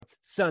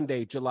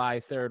Sunday,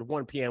 July 3rd,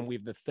 1 p.m. We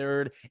have the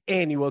third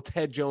annual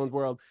Ted Jones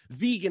World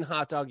Vegan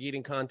Hot Dog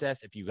Eating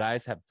Contest. If you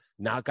guys have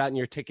not gotten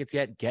your tickets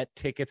yet, get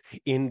tickets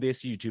in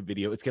this YouTube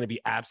video. It's going to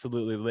be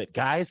absolutely lit.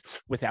 Guys,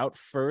 without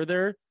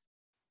further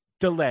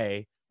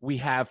delay, we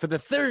have, for the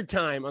third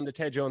time on the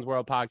Ted Jones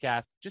World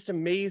podcast, just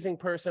amazing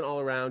person all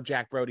around,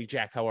 Jack Brody.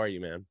 Jack, how are you,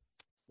 man?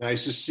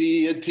 Nice to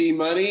see you,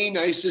 T-Money.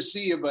 Nice to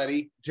see you,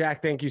 buddy.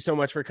 Jack, thank you so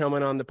much for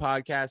coming on the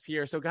podcast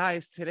here. So,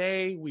 guys,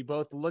 today we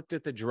both looked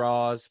at the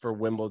draws for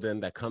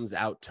Wimbledon that comes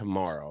out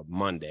tomorrow,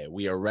 Monday.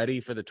 We are ready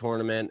for the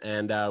tournament,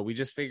 and we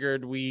just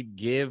figured we'd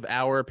give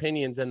our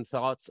opinions and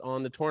thoughts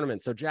on the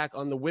tournament. So, Jack,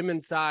 on the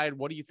women's side,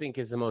 what do you think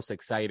is the most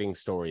exciting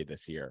story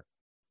this year?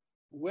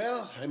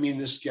 Well, I mean,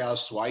 this gal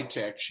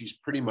Swiatek, she's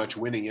pretty much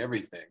winning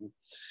everything.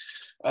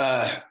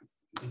 But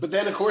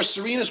then, of course,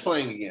 Serena's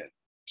playing again.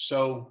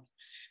 So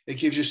it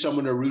gives you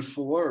someone to root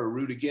for or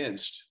root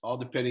against, all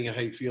depending on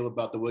how you feel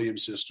about the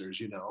Williams sisters,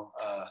 you know.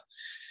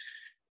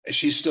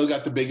 She's still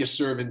got the biggest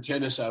serve in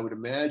tennis, I would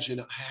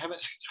imagine.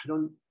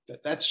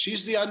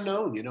 She's the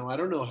unknown, you know. I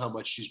don't know how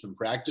much she's been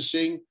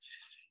practicing.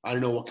 I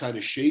don't know what kind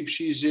of shape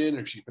she's in,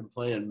 or if she's been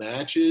playing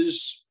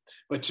matches.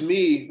 But to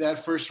me,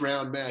 that first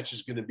round match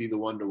is going to be the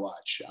one to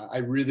watch. I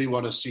really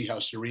want to see how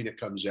Serena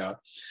comes out.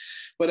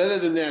 But other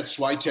than that,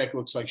 Swiatek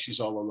looks like she's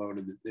all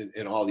alone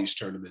in all these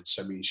tournaments.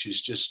 I mean,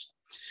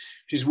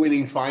 she's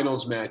winning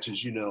finals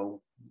matches, you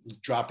know,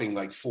 dropping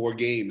like 5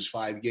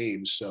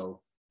 games.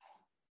 So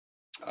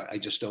I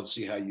just don't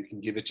see how you can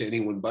give it to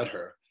anyone but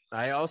her.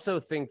 I also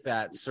think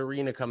that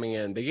Serena coming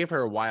in, they gave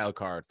her a wild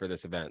card for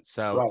this event.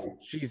 So right.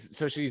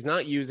 she's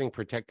not using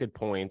protected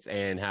points,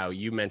 and how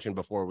you mentioned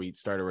before we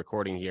started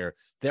recording here,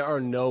 there are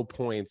no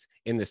points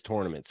in this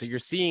tournament. So you're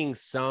seeing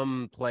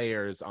some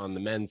players on the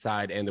men's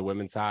side and the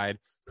women's side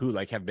who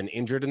like have been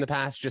injured in the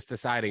past, just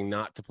deciding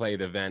not to play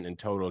the event in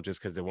total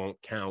just because it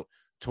won't count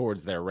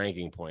towards their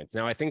ranking points.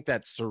 Now, I think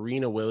that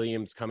Serena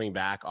Williams coming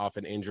back off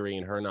an injury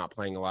and her not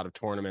playing a lot of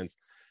tournaments,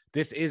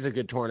 this is a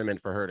good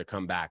tournament for her to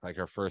come back, like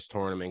her first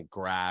tournament,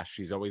 grass.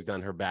 She's always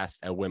done her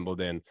best at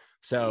Wimbledon.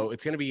 So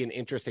it's going to be an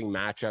interesting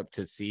matchup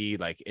to see,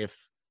 like, if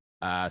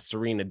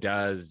Serena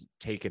does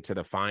take it to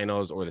the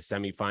finals or the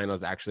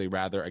semifinals, actually,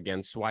 rather,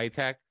 against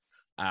Swiatek.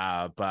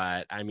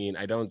 But, I mean,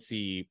 I don't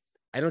see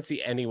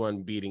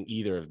anyone beating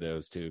either of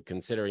those two,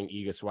 considering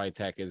Iga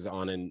Swiatek is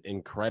on an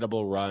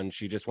incredible run.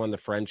 She just won the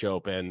French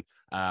Open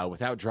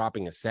without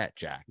dropping a set,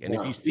 Jack. And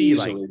if you see,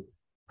 like,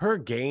 her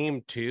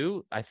game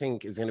too, I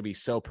think is going to be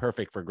so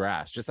perfect for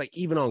grass. Just like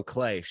even on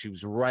clay, she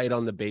was right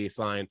on the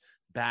baseline,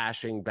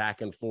 bashing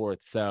back and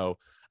forth. So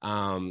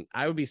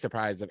I would be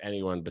surprised if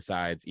anyone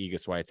besides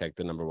Iga Swiatek,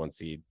 the number 1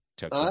 seed,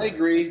 took. I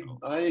agree.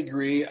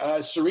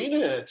 Serena,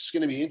 it's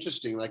going to be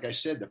interesting. Like I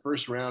said, the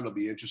first round will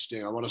be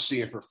interesting. I want to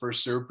see if her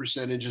first serve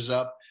percentage is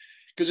up.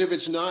 Because if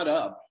it's not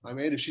up, I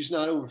mean, if she's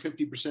not over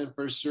 50%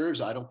 first serves,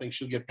 I don't think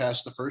she'll get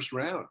past the first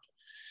round.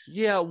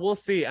 Yeah, we'll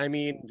see. I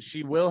mean,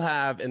 she will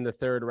have in the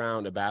third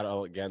round a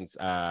battle against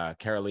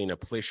Karolina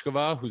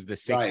Pliskova, who's the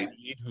 6th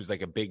seed, who's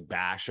like a big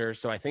basher.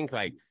 So I think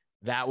like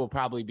that will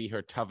probably be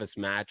her toughest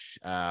match,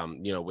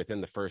 you know, within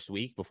the first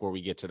week before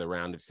we get to the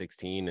round of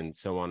 16 and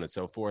so on and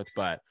so forth.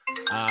 But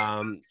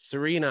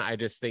Serena, I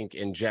just think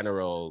in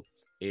general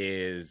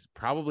is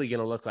probably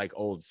going to look like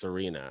old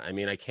Serena. I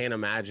mean, I can't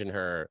imagine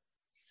her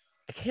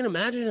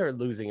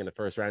losing in the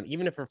first round,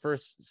 even if her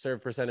first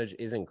serve percentage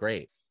isn't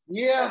great.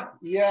 Yeah.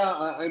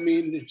 I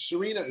mean,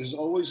 Serena is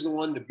always the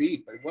one to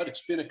beat, but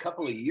it's been a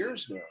couple of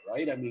years now,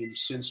 right? I mean,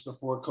 since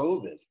before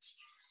COVID.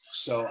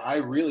 So I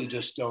really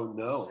just don't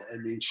know. I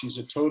mean, she's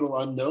a total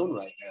unknown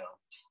right now,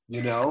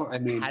 you know? I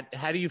mean,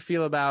 how do you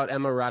feel about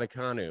Emma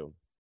Raducanu?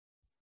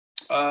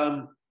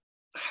 I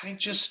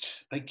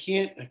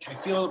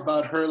feel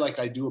about her like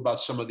I do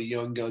about some of the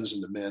young guns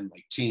and the men,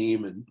 like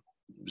Thiem and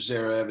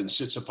Zverev and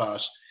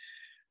Tsitsipas.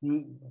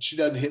 She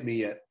doesn't hit me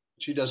yet.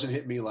 She doesn't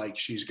hit me like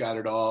she's got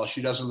it all.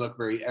 She doesn't look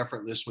very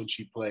effortless when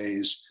she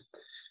plays.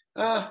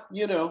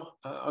 You know,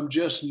 I'm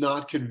just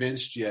not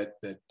convinced yet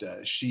that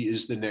she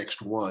is the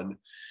next one.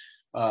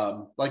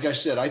 Like I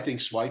said, I think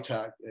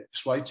Swiatek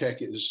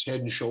is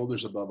head and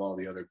shoulders above all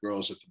the other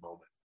girls at the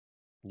moment.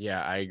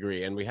 Yeah, I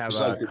agree. And we have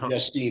like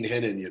Justine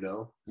Henin, you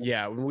know?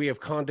 Yeah, we have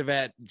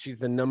Kontaveit. She's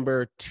the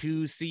number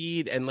 2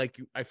 seed. And like,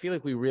 I feel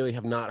like we really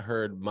have not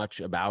heard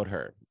much about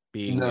her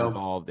being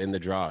involved in the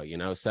draw, you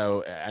know?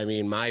 So, I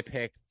mean, my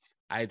pick,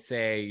 I'd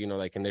say, you know,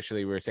 like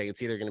initially we were saying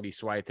it's either going to be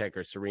Swiatek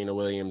or Serena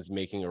Williams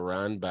making a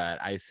run,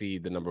 but I see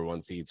the number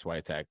 1 seed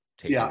Swiatek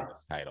taking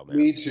this title. Man.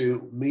 Me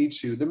too.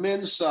 The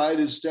men's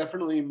side is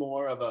definitely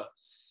more of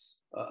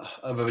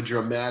a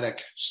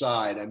dramatic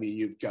side. I mean,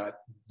 you've got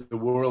the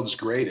world's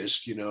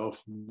greatest, you know,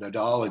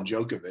 Nadal and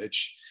Djokovic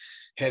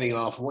heading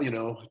off, you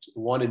know,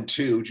 1 and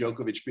 2,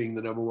 Djokovic being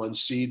the number 1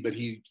 seed, but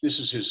this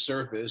is his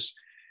surface.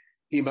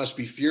 He must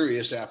be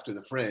furious after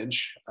the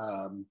French.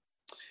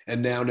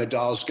 And now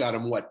Nadal's got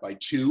him, by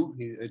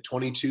 2?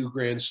 22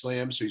 Grand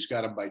Slams, so he's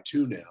got him by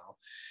 2 now.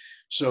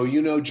 So,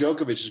 you know,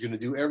 Djokovic is going to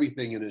do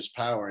everything in his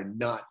power and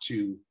not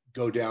to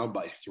go down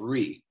by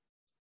 3.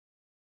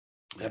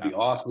 That'd be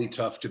awfully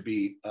tough to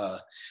beat.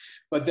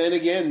 But then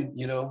again,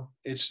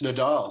 it's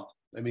Nadal.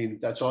 I mean,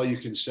 that's all you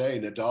can say.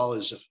 Nadal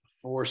is a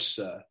force,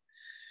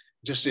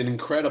 just an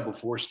incredible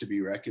force to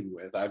be reckoned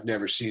with. I've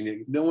never seen it.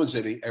 No one's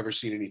ever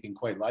seen anything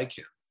quite like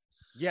him.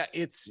 Yeah,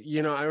 it's,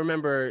 I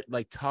remember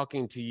like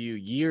talking to you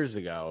years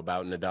ago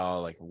about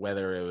Nadal, like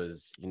whether it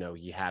was,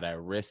 he had a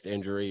wrist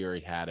injury or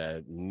he had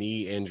a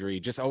knee injury,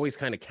 just always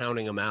kind of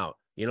counting him out.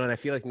 And I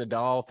feel like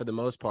Nadal, for the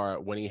most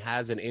part, when he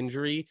has an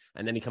injury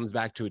and then he comes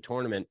back to a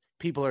tournament,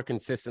 people are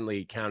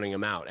consistently counting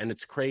him out. And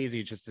it's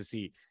crazy just to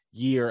see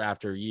year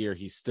after year,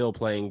 he's still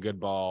playing good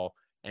ball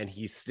and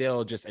he's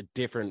still just a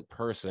different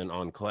person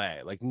on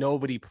clay. Like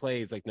nobody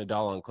plays like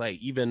Nadal on clay,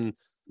 even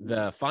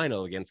the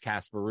final against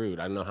Casper Ruud.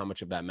 I don't know how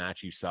much of that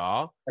match you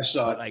saw. I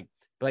saw it.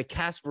 Like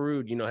Casper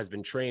Ruud, has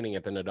been training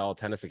at the Nadal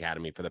Tennis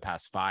Academy for the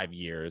past 5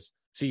 years.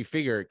 So you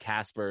figure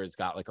Casper's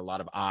got like a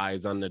lot of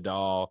eyes on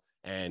Nadal,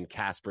 and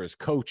Casper's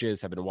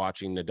coaches have been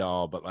watching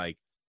Nadal, but like,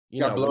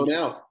 got blown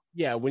out.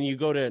 Yeah, when you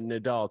go to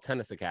Nadal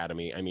Tennis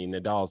Academy, I mean,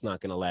 Nadal's not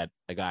going to let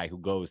a guy who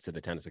goes to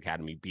the tennis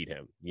academy beat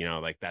him.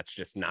 Like that's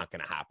just not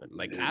going to happen.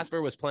 Like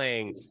Casper was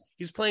playing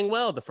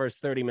well the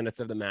first 30 minutes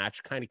of the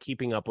match, kind of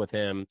keeping up with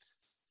him.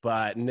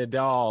 But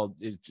Nadal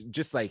is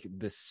just like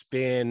the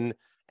spin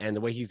and the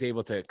way he's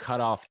able to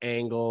cut off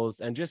angles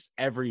and just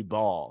every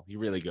ball he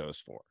really goes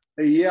for.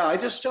 Yeah, I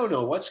just don't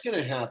know what's going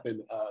to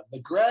happen.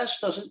 The grass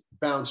doesn't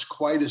bounce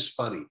quite as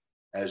funny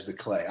as the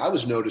clay. I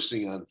was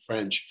noticing on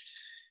French,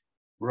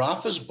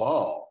 Rafa's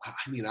ball,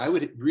 I mean, I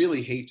would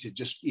really hate to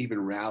just even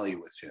rally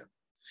with him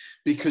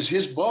because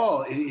his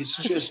ball is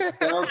just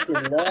bouncing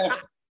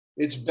left.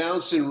 It's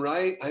bouncing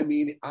right. I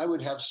mean, I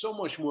would have so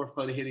much more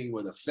fun hitting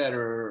with a Federer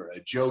or a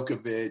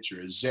Djokovic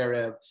or a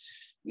Zverev.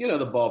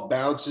 The ball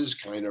bounces,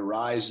 kind of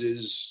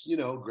rises,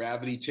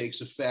 gravity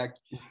takes effect.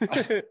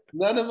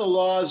 None of the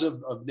laws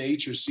of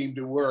nature seem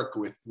to work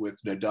with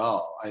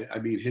Nadal. I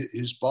mean,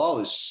 his ball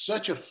is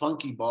such a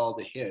funky ball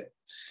to hit.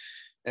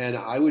 And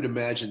I would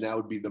imagine that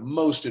would be the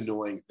most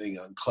annoying thing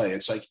on clay.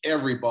 It's like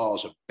every ball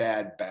is a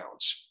bad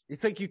bounce.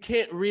 It's like you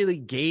can't really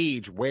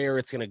gauge where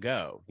it's going to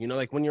go.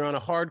 Like when you're on a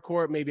hard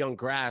court, maybe on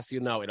grass,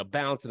 it'll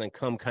bounce and then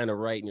come kind of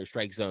right in your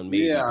strike zone.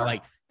 Maybe. Yeah. But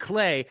like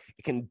clay,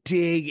 it can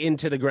dig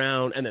into the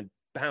ground and then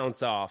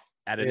bounce off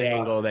at an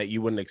angle that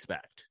you wouldn't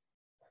expect.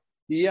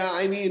 Yeah,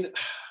 I mean,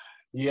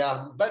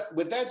 yeah. But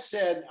with that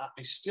said,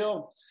 I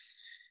still,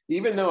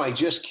 even though I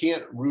just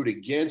can't root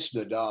against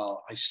Nadal,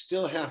 I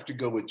still have to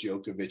go with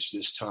Djokovic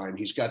this time.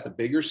 He's got the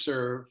bigger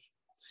serve.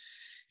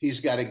 He's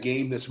got a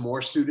game that's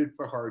more suited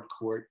for hard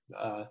court.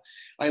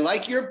 I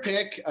like your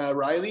pick,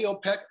 Riley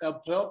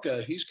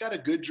Opelka. He's got a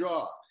good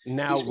draw.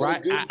 Now,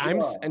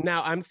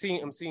 I'm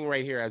seeing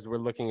right here as we're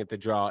looking at the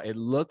draw. It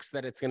looks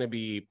that it's going to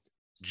be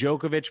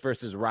Djokovic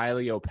versus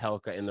Riley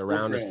Opelka in the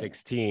round of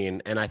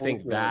 16, and I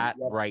think that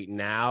right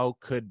now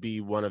could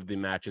be one of the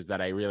matches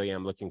that I really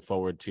am looking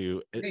forward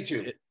to. Me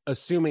too.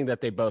 Assuming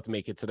that they both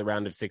make it to the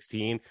round of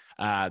 16,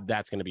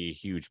 that's going to be a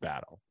huge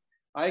battle.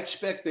 I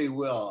expect they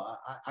will.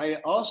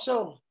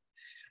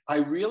 I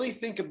really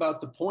think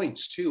about the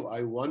points too.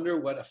 I wonder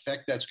what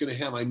effect that's going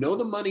to have. I know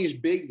the money is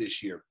big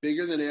this year,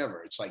 bigger than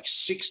ever. It's like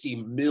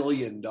 $60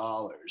 million,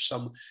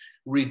 some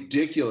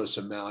ridiculous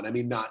amount. I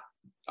mean,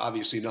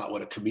 obviously not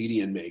what a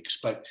comedian makes,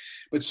 but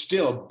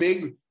still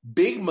big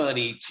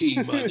money,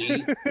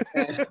 money.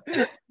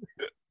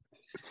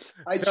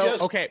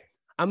 Okay.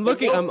 I'm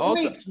looking.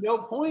 No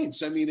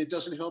points. I mean, it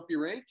doesn't help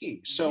your ranking.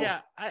 So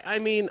yeah, I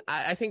mean,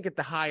 I think at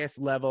the highest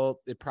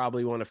level, it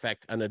probably won't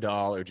affect a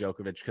Nadal or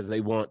Djokovic because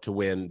they want to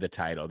win the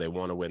title. They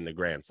want to win the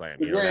Grand Slam.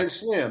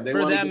 Slam.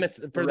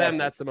 For them,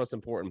 that's the most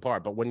important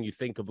part. But when you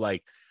think of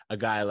like a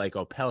guy like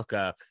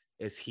Opelka,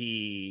 is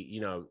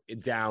he,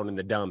 down in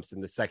the dumps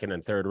in the second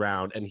and third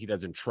round, and he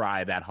doesn't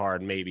try that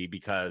hard, maybe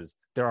because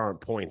there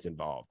aren't points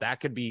involved. That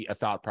could be a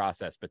thought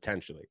process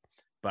potentially.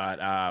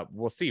 But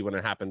we'll see when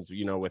it happens,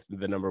 with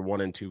the number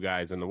 1 and 2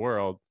 guys in the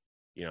world,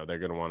 they're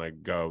going to want to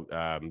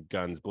go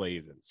guns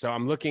blazing. So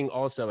I'm looking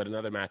also at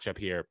another matchup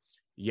here.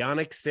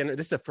 Jannik Sinner.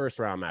 This is a first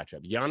round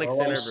matchup. Jannik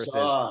Sinner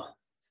versus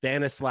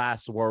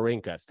Stanislas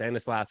Wawrinka.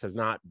 Stanislas has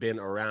not been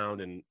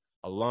around in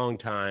a long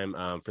time.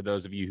 For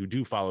those of you who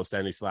do follow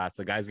Stanislas,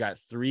 the guy's got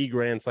 3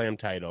 Grand Slam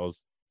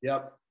titles.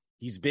 Yep.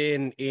 He's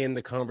been in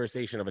the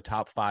conversation of a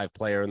top 5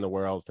 player in the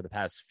world for the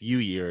past few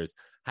years.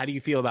 How do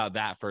you feel about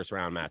that first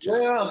round matchup?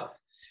 Well,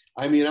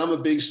 I mean, I'm a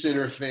big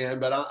Sinner fan,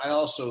 but I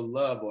also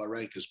love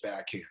Wawrinka's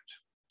backhand.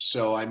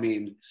 So, I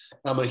mean,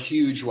 I'm a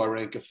huge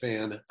Wawrinka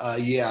fan.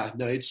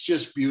 It's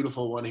just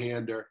beautiful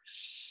one-hander.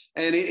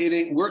 And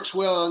it works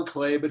well on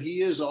clay, but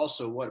he is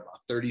also, about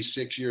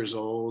 36 years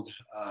old?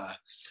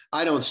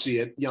 I don't see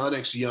it.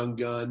 Jannik's a young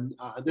gun.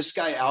 This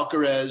guy,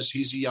 Alcaraz,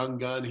 he's a young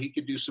gun. He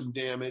could do some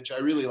damage. I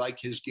really like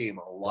his game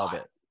a lot. Love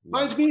it.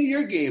 Reminds me of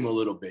your game a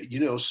little bit.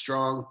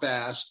 Strong,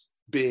 fast,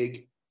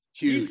 big,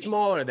 huge. He's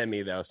smaller than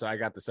me, though, so I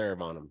got the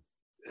serve on him.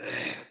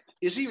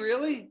 Is he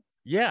really?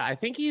 Yeah, I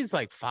think he's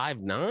like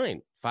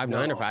 5'9",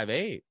 5'9" or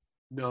 5'8".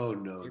 No.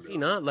 Is he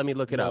not? Let me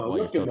look it up while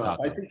you're still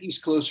talking. I think he's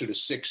closer to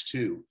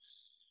 6'2".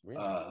 Really?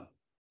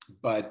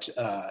 But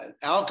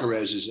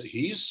Alcaraz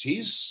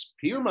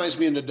he reminds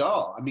me of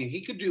Nadal. I mean,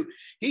 he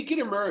could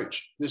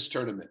emerge this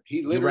tournament.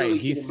 He You're right. literally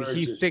could emerge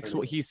this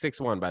tournament. He's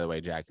 6'1", by the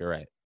way, Jack. You're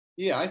right.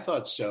 Yeah, I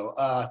thought so.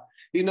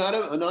 He's not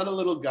a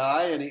little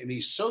guy, and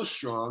he's so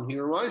strong. He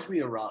reminds me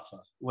of Rafa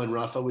when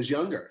Rafa was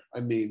younger.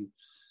 I mean,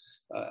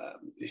 uh,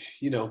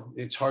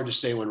 it's hard to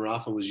say when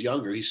Rafa was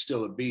younger. He's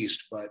still a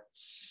beast, but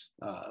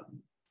uh,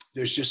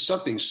 there's just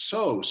something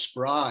so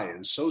spry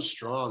and so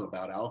strong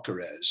about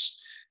Alcaraz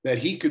that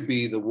he could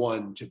be the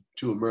one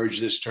to emerge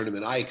this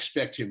tournament. I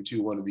expect him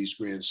to one of these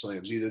Grand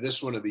Slams, either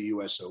this one or the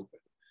U.S. Open.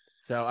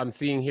 So I'm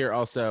seeing here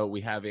also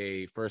we have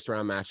a first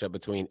round matchup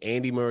between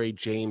Andy Murray,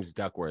 James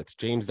Duckworth.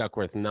 James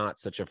Duckworth, not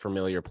such a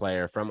familiar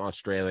player from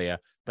Australia,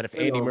 but if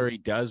Andy Murray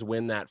does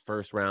win that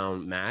first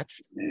round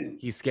match,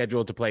 he's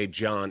scheduled to play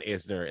John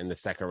Isner in the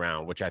second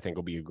round, which I think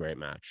will be a great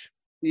match.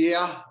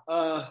 Yeah.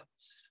 The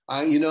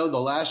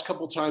last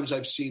couple times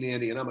I've seen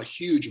Andy, and I'm a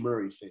huge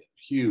Murray fan,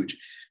 huge,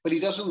 but he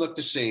doesn't look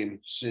the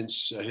same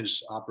since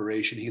his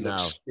operation. He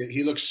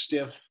looks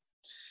stiff.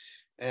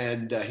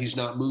 And he's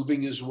not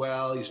moving as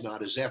well. He's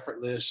not as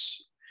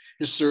effortless.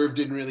 His serve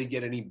didn't really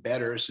get any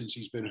better since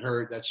he's been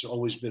hurt. That's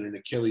always been an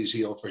Achilles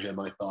heel for him,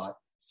 I thought.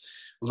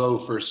 Low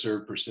first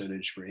serve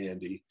percentage for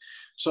Andy.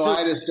 So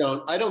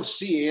I don't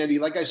see Andy.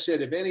 Like I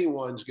said, if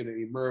anyone's going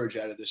to emerge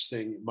out of this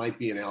thing, it might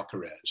be an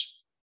Alcaraz.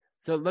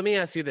 So let me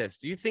ask you this.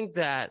 Do you think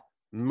that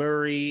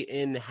Murray,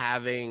 in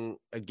having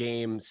a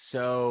game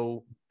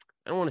so,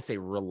 I don't want to say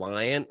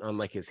reliant on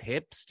like his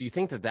hips, do you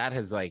think that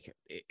has like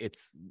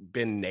it's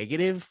been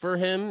negative for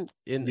him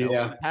in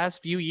the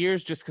past few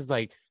years? Just because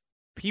like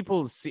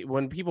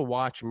when people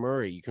watch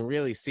Murray, you can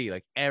really see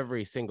like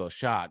every single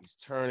shot he's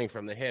turning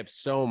from the hips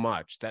so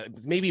much that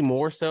it's maybe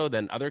more so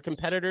than other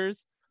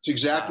competitors. It's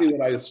exactly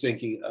what I was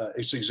thinking.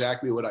 It's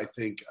exactly what I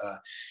think.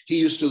 He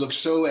used to look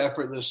so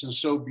effortless and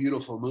so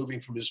beautiful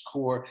moving from his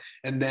core,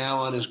 and now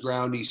on his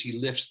groundies he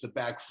lifts the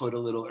back foot a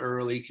little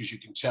early because you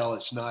can tell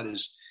it's not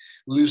as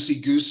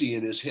loosey-goosey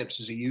in his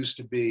hips as he used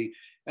to be.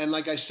 And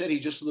like I said,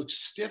 he just looks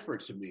stiffer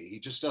to me. He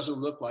just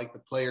doesn't look like the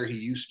player he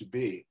used to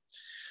be.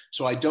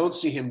 So I don't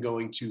see him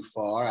going too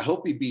far. I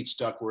hope he beats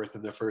Duckworth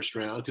in the first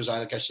round because,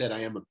 like I said, I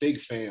am a big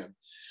fan.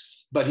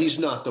 But he's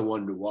not the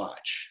one to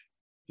watch.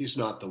 He's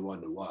not the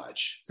one to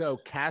watch. So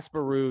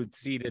Casper Ruud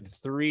seeded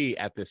 3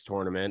 at this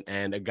tournament,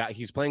 and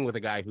he's playing with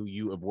a guy who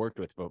you have worked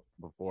with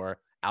before,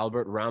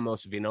 Albert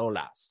Ramos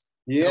Vinolas.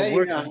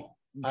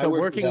 So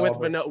working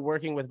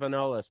with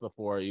Vinolas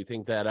before, you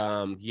think that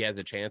he has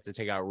a chance to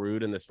take out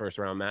Ruud in this first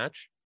round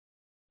match?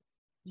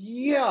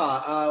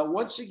 Yeah.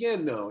 Once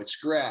again, though, it's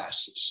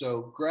grass.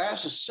 So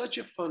grass is such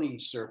a funny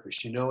surface.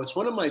 It's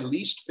one of my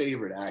least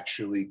favorite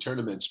actually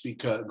tournaments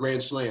because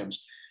Grand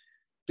Slams,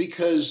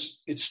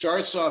 because it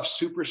starts off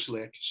super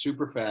slick,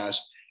 super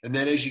fast, and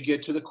then as you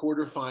get to the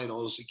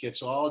quarterfinals, it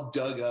gets all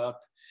dug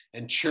up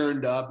and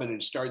churned up, and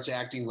it starts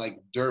acting like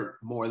dirt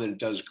more than it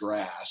does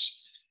grass.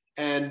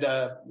 And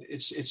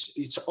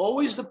it's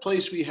always the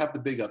place where you have the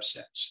big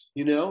upsets.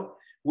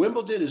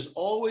 Wimbledon is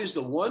always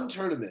the one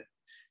tournament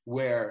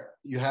where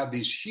you have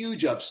these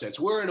huge upsets.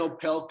 We're an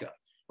Opelka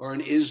or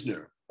an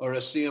Isner or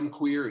a Sam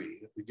Querrey,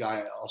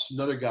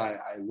 another guy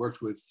I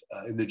worked with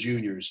in the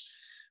juniors.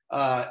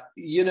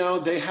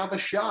 They have a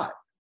shot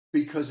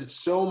because it's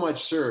so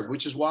much serve,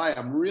 which is why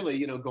I'm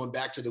really, going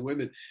back to the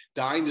women,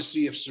 dying to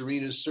see if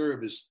Serena's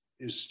serve is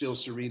still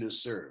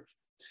Serena's serve.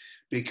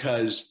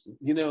 Because,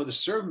 the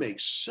serve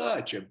makes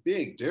such a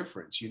big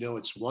difference.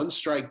 It's one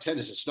strike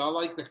tennis. It's not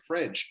like the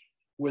French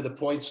where the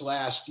points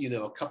last,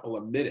 a couple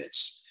of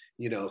minutes,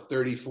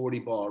 30, 40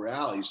 ball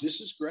rallies. This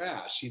is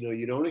grass.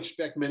 You don't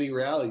expect many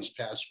rallies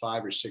past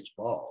 5 or 6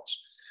 balls.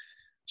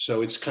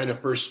 So it's kind of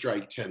first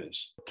strike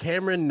tennis.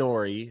 Cameron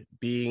Norrie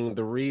being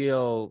the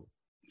real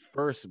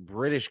first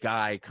British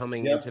guy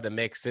coming into the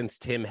mix since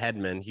Tim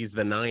Hedman. He's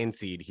the 9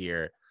 seed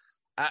here.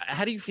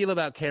 How do you feel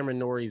about Cameron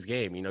Norrie's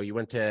game? You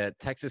went to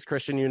Texas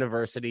Christian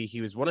University.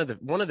 He was one of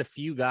the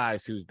few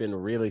guys who's been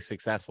really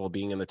successful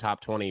being in the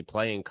top 20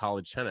 playing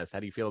college tennis. How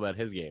do you feel about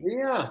his game?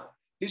 Yeah,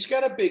 he's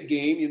got a big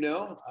game.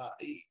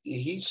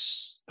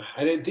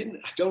 I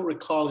don't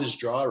recall his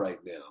draw right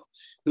now.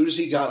 Who does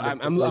he got?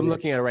 I'm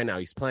looking at it right now.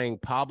 He's playing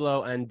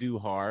Pablo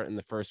Andujar in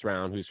the first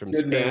round, who's from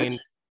Spain. Match.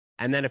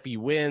 And then if he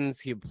wins,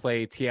 he'll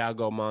play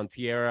Tiago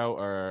Monteiro,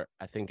 or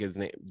I think his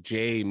name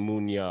Jay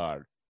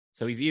Munyar.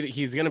 So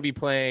he's going to be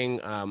playing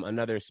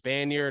another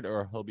Spaniard,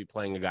 or he'll be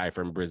playing a guy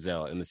from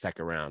Brazil in the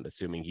second round,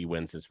 assuming he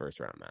wins his first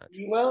round match.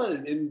 Well,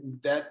 and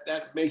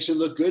that makes it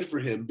look good for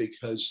him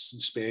because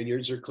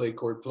Spaniards are clay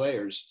court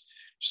players.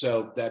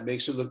 So that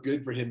makes it look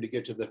good for him to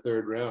get to the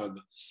third round.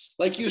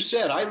 Like you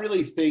said, I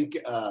really think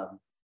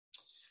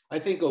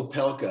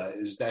Opelka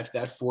is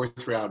that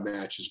fourth round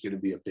match is going to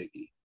be a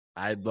biggie.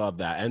 I'd love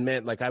that. And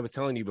man, like I was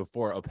telling you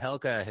before,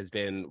 Opelka has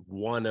been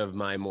one of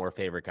my more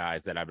favorite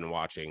guys that I've been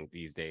watching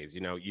these days.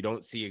 You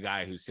don't see a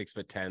guy who's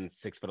 6'10",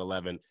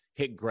 6'11",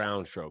 hit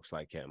ground strokes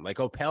like him. Like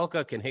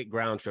Opelka can hit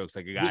ground strokes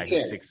like a guy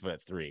who's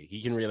 6'3".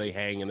 He can really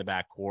hang in the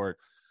back court.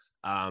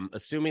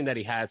 Assuming that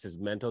he has his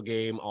mental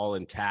game all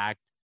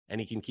intact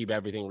and he can keep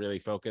everything really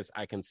focused,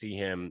 I can see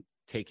him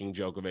taking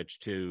Djokovic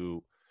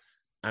to,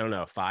 I don't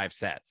know, 5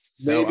 sets.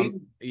 So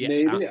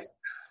maybe.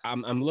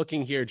 I'm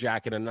looking here,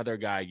 Jack, at another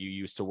guy you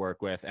used to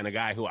work with, and a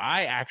guy who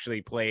I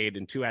actually played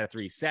in 2 out of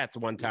 3 sets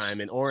one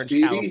time in Orange,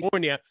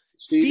 California.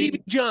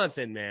 Stevie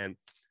Johnson, man.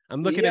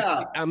 I'm looking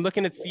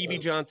at Stevie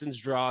Johnson's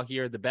draw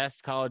here. The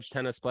best college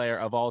tennis player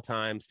of all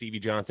time,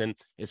 Stevie Johnson,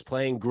 is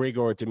playing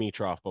Grigor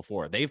Dimitrov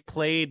before. They've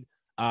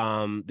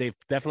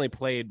definitely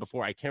played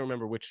before. I can't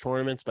remember which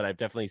tournaments, but I've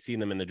definitely seen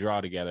them in the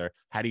draw together.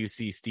 How do you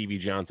see Stevie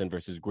Johnson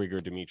versus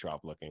Grigor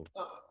Dimitrov looking?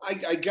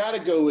 I got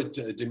to go with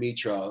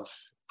Dimitrov,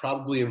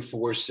 probably in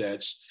 4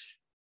 sets.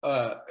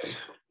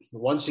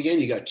 Once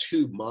again, you got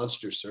 2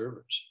 monster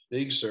servers,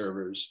 big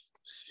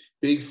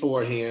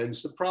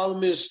forehands. The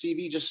problem is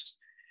Stevie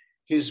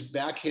his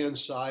backhand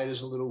side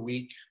is a little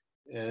weak,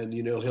 and,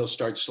 he'll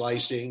start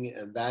slicing,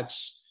 and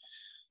that's,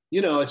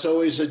 it's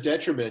always a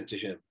detriment to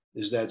him,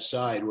 is that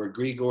side, where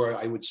Grigor,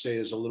 I would say,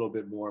 is a little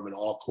bit more of an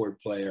all-court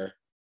player.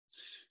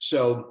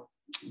 So,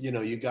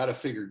 you got to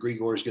figure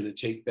Grigor is going to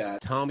take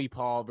that. Tommy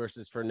Paul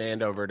versus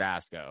Fernando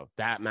Verdasco.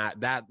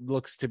 That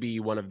looks to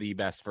be one of the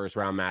best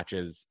first-round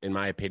matches, in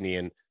my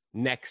opinion,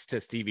 next to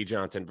Stevie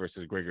Johnson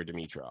versus Grigor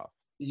Dimitrov.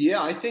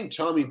 Yeah, I think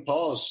Tommy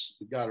Paul's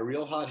got a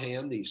real hot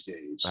hand these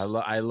days.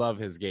 I love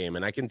his game,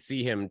 and I can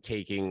see him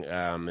taking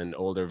an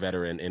older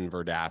veteran in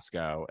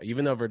Verdasco.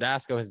 Even though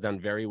Verdasco has done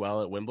very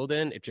well at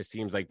Wimbledon, it just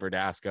seems like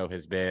Verdasco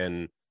has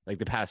been, like,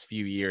 the past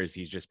few years,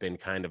 he's just been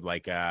kind of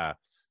like a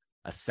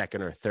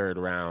second or third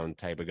round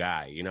type of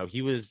guy.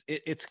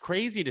 It's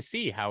crazy to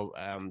see how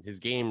his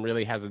game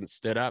really hasn't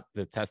stood up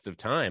the test of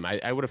time.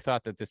 I would have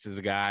thought that this is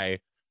a guy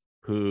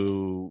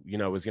who,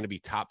 was going to be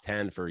top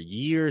 10 for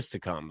years to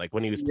come. Like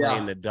when he was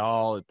playing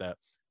Nadal at the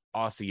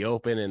Aussie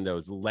Open and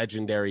those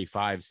legendary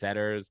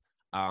 5-setters.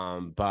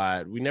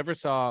 But we never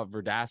saw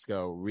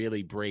Verdasco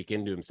really break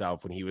into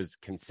himself when he was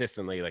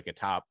consistently like a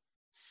top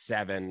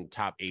 7,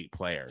 top 8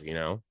 player,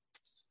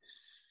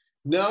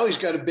 No, he's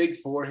got a big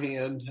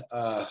forehand.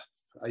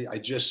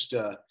 You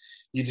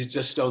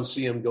just don't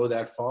see him go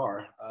that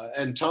far.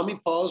 And Tommy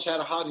Paul's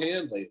had a hot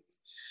hand lately.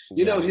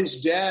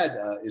 His dad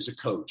is a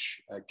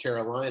coach at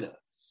Carolina.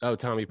 Oh,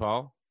 Tommy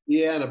Paul?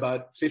 Yeah, and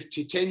about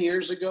 10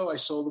 years ago, I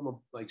sold him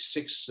like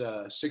six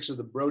of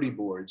the Brody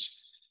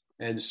boards.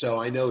 And so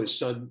I know his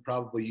son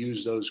probably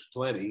used those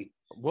plenty.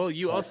 Well,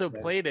 you also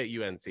played at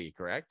UNC,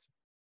 correct?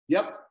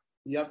 Yep.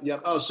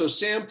 Oh, so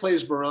Sam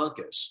plays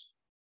Barancas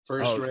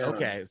first round.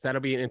 Okay, so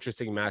that'll be an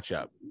interesting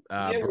matchup.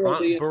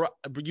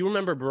 You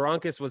remember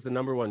Barancas was the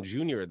number 1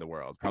 junior in the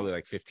world, probably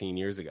like 15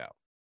 years ago.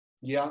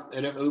 Yeah,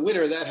 and the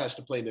winner of that has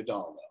to play Nadal,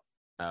 though.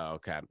 Oh,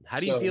 okay. How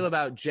do you feel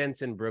about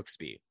Jenson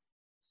Brooksby?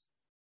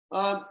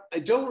 I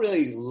don't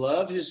really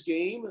love his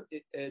game.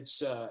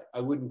 It's I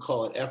wouldn't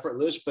call it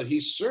effortless, but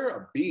he's sure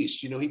a beast.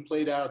 He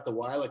played out at the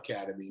Weil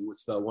Academy with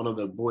one of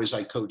the boys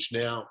I coach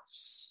now,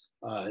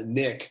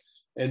 Nick.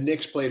 And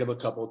Nick's played him a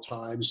couple of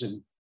times.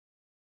 And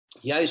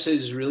yeah, he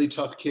says he's a really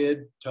tough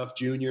kid, tough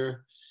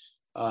junior,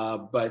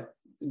 but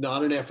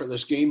not an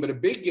effortless game, but a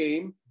big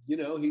game.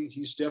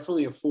 He's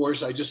definitely a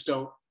force. I just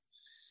don't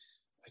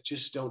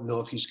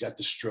know if he's got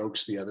the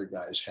strokes the other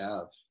guys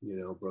have,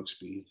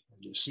 Brooksby.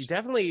 He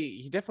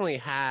definitely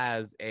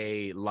has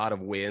a lot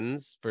of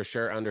wins for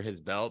sure under his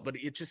belt, but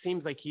it just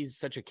seems like he's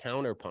such a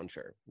counter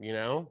puncher,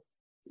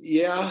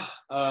 Yeah.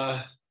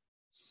 I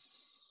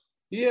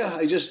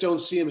just don't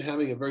see him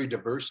having a very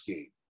diverse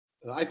game.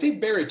 I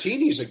think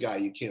Berrettini's a guy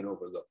you can't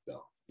overlook,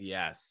 though.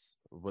 Yes.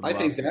 I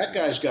think that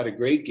guy's got a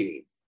great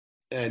game,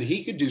 and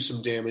he could do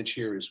some damage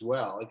here as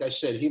well. Like I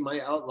said,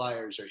 my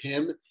outliers are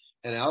him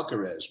and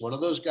Alcaraz. One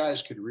of those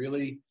guys could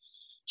really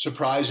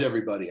surprise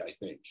everybody, I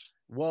think.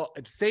 Well,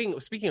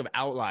 speaking of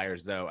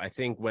outliers, though, I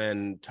think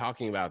when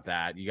talking about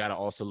that, you got to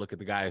also look at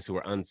the guys who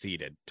are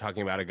unseeded.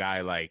 Talking about a guy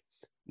like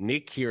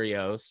Nick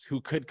Kyrgios, who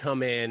could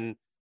come in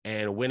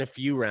and win a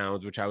few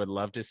rounds, which I would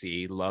love to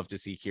see. Love to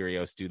see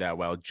Kyrgios do that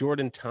well.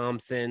 Jordan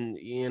Thompson,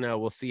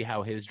 we'll see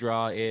how his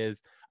draw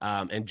is.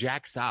 And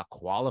Jack Sock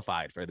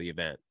qualified for the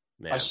event.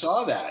 Man, I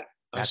saw that.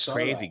 That's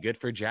crazy. Good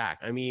for Jack.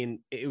 I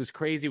mean, it was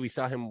crazy. We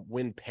saw him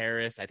win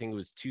Paris. I think it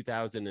was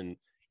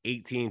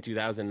 2018,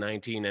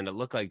 2019. And it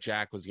looked like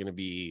Jack was going to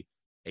be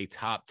a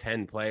top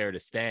 10 player to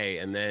stay.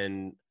 And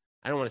then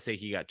I don't want to say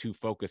he got too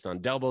focused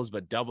on doubles,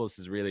 but doubles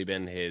has really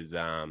been his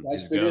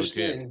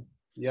go-to.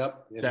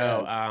 Yep.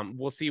 So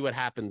we'll see what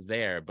happens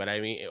there. But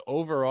I mean,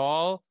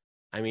 overall,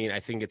 I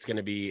think it's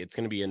gonna be a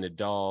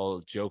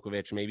Nadal,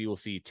 Djokovic. Maybe we'll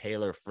see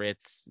Taylor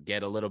Fritz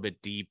get a little bit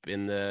deep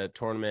in the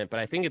tournament. But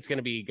I think it's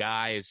gonna be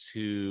guys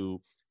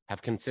who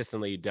have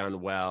consistently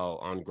done well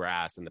on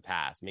grass in the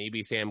past.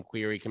 Maybe Sam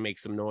Querrey can make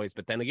some noise,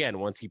 but then again,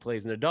 once he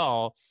plays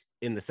Nadal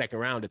in the second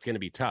round, it's gonna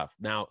be tough.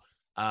 Now,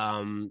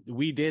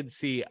 we did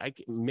see,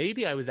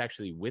 maybe I was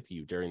actually with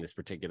you during this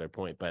particular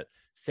point, but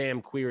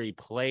Sam Querrey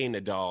play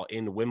Nadal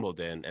in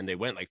Wimbledon, and they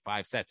went like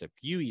 5 sets a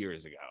few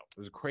years ago. It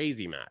was a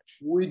crazy match.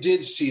 We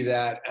did see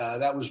that.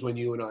 That was when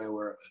you and I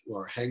were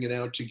hanging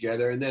out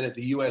together. And then at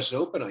the U.S.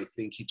 Open, I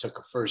think he took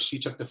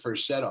the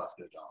first set off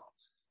Nadal.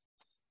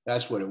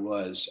 That's what it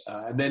was.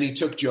 And then he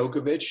took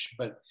Djokovic,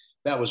 but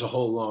that was a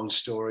whole long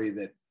story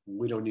that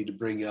we don't need to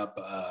bring up.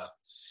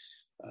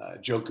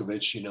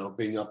 Djokovic,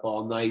 being up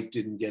all night,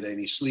 didn't get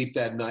any sleep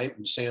that night,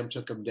 and Sam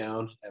took him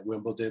down at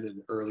Wimbledon in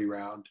the early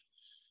round.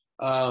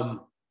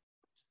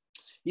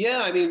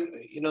 Yeah, I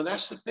mean,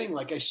 that's the thing.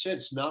 Like I said,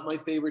 it's not my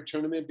favorite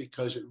tournament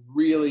because it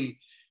really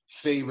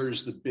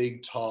favors the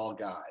big, tall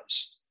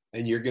guys.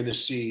 And you're going to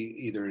see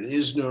either an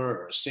Isner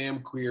or a Sam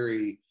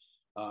Querrey.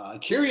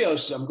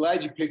 Kyrgios, I'm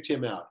glad you picked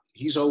him out.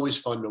 He's always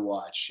fun to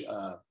watch.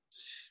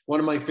 One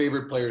of my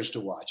favorite players to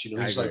watch.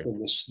 He's like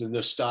the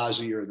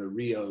Nastase or the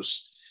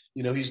Rios.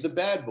 He's the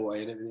bad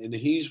boy, and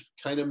he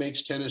kind of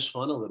makes tennis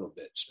fun a little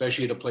bit,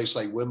 especially at a place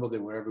like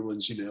Wimbledon where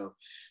everyone's,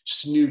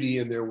 snooty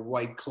in their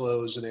white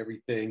clothes and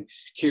everything.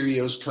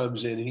 Kyrgios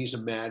comes in and he's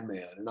a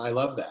madman, and I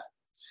love that.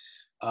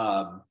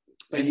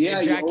 But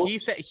yeah, Jack,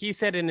 he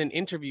said in an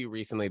interview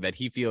recently that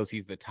he feels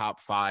he's the top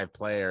 5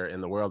 player in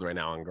the world right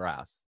now on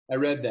grass. I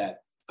read that.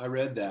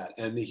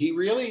 And he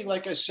really,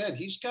 like I said,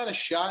 he's got a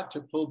shot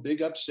to pull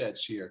big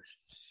upsets here.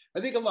 I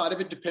think a lot of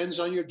it depends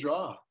on your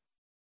draw.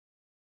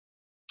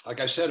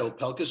 Like I said,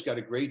 Opelka's got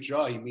a great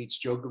draw. He meets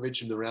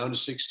Djokovic in the round of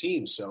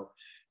 16. So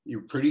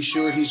you're pretty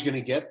sure he's going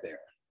to get there.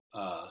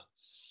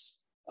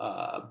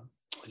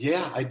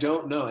 Yeah, I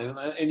don't know.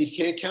 And you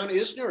can't count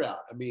Isner out.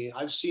 I mean,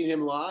 I've seen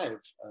him live.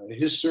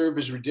 His serve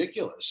is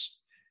ridiculous.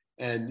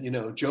 And,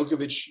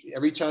 Djokovic,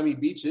 every time he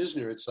beats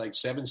Isner, it's like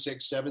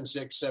 7-6,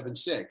 7-6,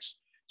 7-6.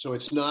 So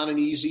it's not an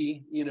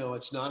easy,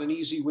 it's not an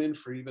easy win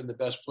for even the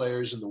best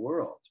players in the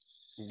world.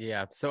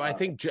 Yeah. So I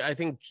think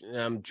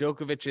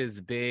Djokovic's his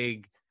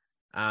big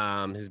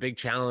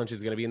challenge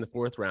is going to be in the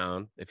 4th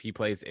round if he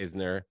plays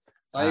Isner.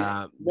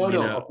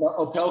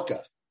 Opelka.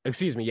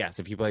 Excuse me. Yes,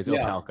 if he plays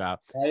Opelka,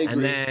 I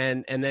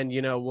agree. And then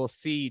we'll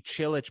see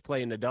Cilic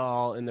play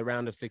Nadal in the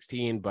round of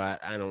 16,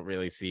 but I don't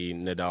really see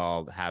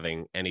Nadal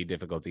having any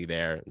difficulty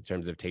there in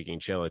terms of taking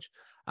Cilic.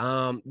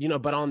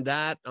 But on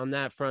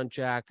that front,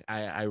 Jack,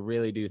 I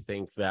really do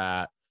think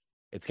that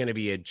it's going to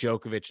be a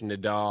Djokovic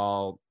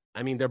Nadal.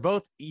 I mean, they're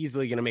both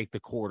easily going to make the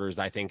quarters,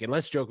 I think,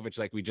 unless Djokovic,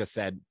 like we just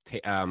said,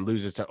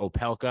 loses to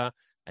Opelka.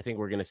 I think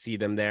we're going to see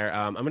them there.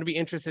 I'm going to be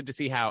interested to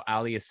see how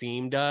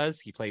Aliassime does.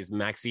 He plays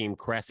Maxime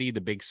Cressy, the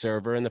big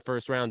server in the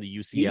first round, the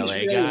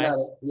UCLA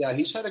guy.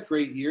 He's had a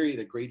great year. He had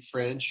a great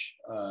French.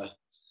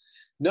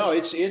 No,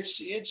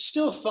 it's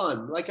still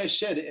fun. Like I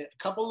said, a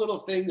couple little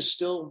things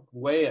still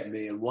weigh at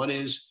me. And one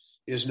is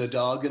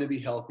Nadal going to be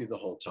healthy the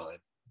whole time?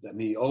 I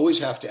mean, you always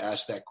have to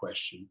ask that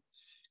question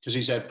because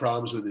he's had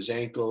problems with his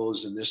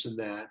ankles and this and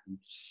that. And,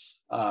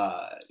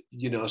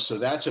 so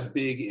that's a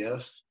big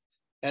if.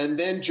 And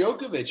then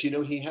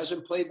Djokovic, he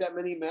hasn't played that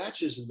many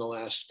matches in the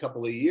last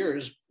couple of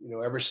years,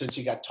 ever since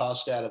he got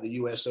tossed out of the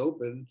US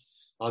Open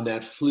on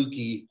that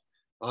fluky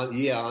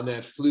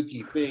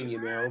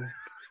thing,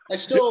 I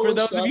still For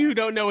those of you who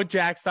don't know what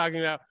Jack's talking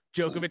about,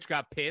 Djokovic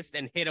got pissed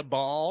and hit a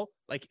ball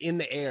like in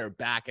the air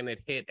back, and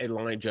it hit a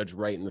line judge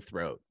right in the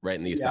throat, right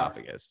in the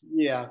esophagus.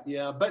 Yeah.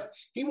 But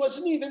he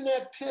wasn't even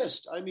that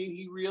pissed. I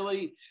mean,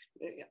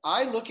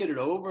 I look at it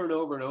over and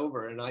over and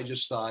over, and I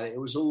just thought it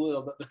was a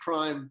little bit the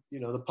crime,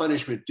 the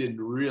punishment didn't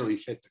really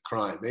fit the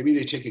crime. Maybe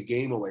they take a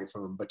game away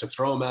from him, but to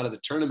throw him out of the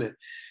tournament,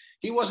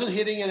 he wasn't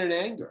hitting it in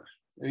anger.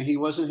 I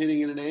mean,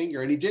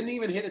 and he didn't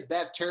even hit it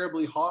that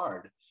terribly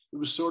hard. It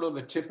was sort of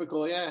a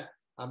typical,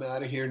 I'm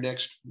out of here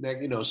next,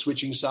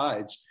 switching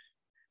sides.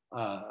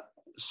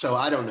 So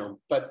I don't know,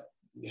 but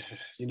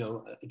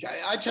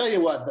I tell you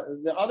what,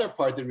 the other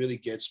part that really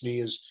gets me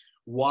is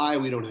why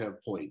we don't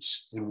have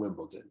points in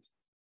Wimbledon.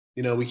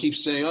 We keep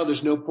saying, oh,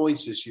 there's no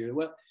points this year.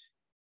 Well,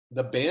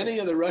 the banning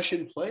of the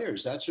Russian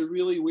players, that's a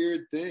really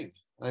weird thing.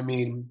 I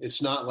mean,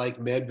 it's not like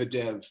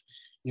Medvedev,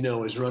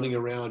 is running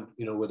around,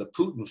 with a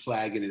Putin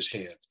flag in his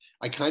hand.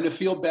 I kind of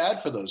feel bad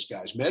for those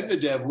guys.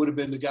 Medvedev would have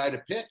been the guy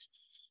to pick.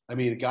 I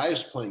mean, the guy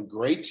is playing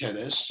great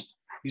tennis.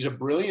 He's a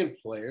brilliant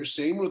player.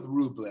 Same with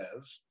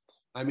Rublev.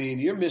 I mean,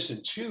 you're missing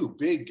 2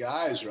 big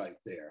guys right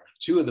there,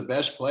 2 of the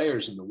best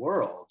players in the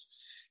world,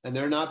 and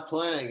they're not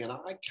playing. And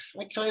I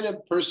kind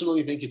of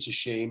personally think it's a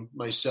shame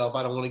myself.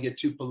 I don't want to get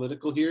too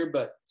political here,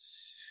 but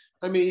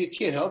I mean, you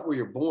can't help where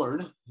you're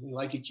born.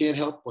 Like you can't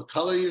help what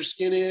color your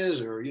skin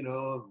is or,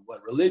 what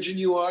religion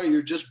you are.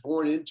 You're just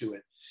born into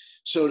it.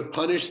 So to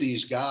punish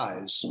these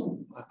guys,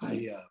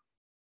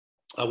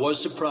 I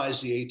was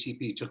surprised the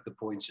ATP took the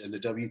points and the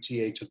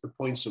WTA took the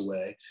points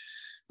away.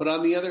 But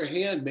on the other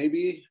hand,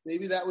 maybe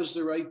that was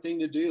the right thing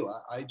to do.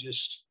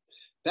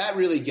 That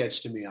really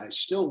gets to me. I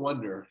still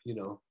wonder,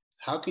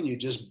 how can you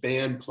just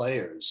ban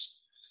players?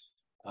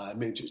 I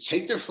mean, to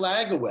take their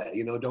flag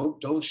away,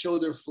 don't show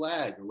their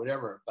flag or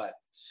whatever, but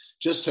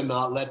just to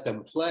not let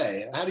them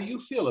play. How do you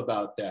feel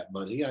about that,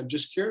 Money? I'm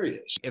just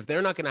curious. If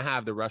they're not going to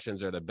have the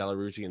Russians or the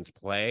Belarusians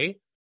play,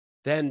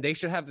 then they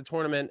should have the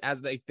tournament as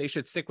they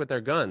should stick with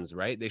their guns,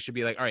 right? They should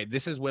be like, all right,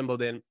 this is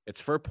Wimbledon. It's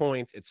for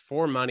points. It's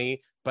for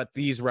money. But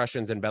these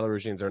Russians and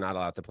Belarusians are not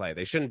allowed to play.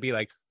 They shouldn't be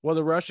like, well,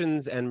 the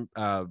Russians and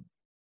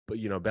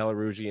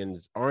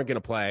Belarusians aren't going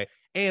to play.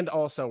 And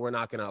also, we're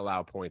not going to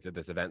allow points at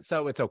this event.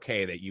 So it's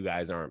okay that you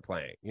guys aren't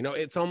playing.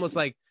 It's almost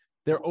like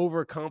they're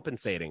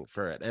overcompensating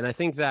for it. And I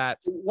think that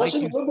it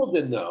wasn't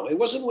Wimbledon, though. It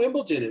wasn't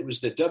Wimbledon. It was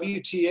the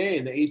WTA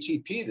and the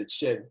ATP that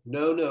said,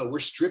 no, we're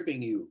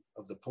stripping you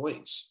of the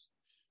points.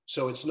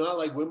 So it's not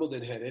like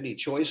Wimbledon had any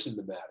choice in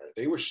the matter.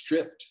 They were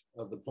stripped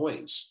of the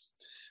points.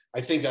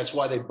 I think that's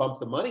why they bumped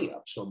the money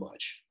up so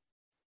much,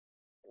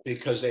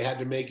 because they had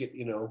to make it,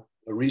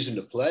 a reason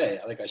to play.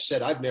 Like I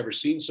said, I've never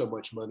seen so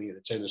much money in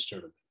a tennis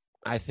tournament.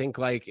 I think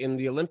like in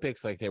the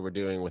Olympics, like they were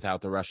doing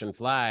without the Russian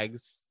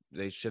flags,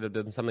 they should have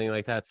done something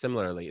like that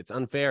similarly. It's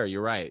unfair.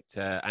 You're right.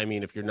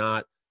 If you're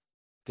not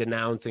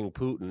denouncing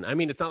Putin,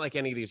 it's not like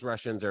any of these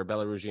Russians or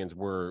Belarusians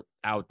were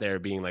out there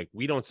being like,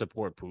 we don't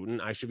support Putin,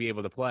 I should be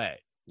able to play.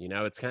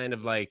 It's kind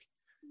of like,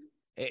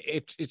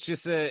 it's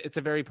just it's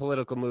a very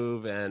political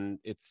move, and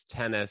it's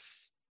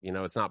tennis.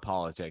 It's not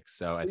politics.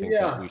 So I think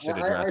that we should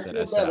address it.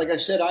 Like I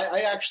said, I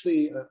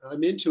actually,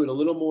 I'm into it a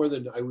little more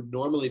than I would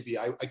normally be.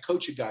 I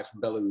coach a guy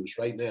from Belarus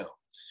right now.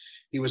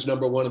 He was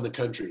number one in the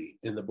country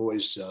in the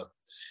boys,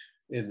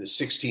 in the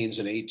 16s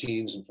and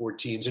 18s and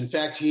 14s. In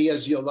fact, he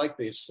has, like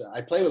this,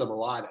 I play with him a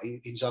lot.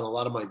 He's on a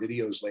lot of my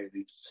videos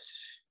lately.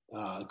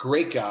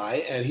 Great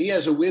guy. And he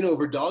has a win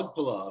over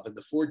Dogpilov in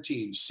the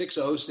 14s, 6-0,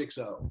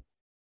 6-0.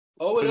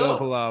 Oh, and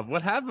Dogpilov.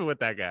 What happened with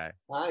that guy?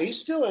 He's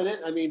still in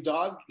it.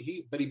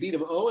 But he beat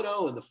him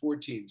 0-0 in the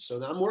 14s.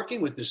 So I'm working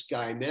with this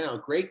guy now.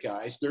 Great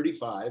guy. He's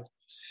 35.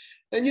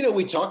 And,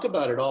 we talk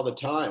about it all the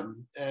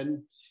time.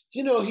 And,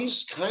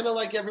 he's kind of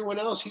like everyone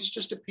else. He's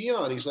just a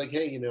peon. He's like,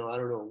 hey, I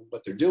don't know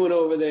what they're doing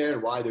over there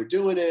and why they're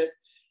doing it.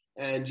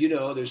 And,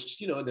 there's,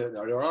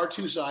 there are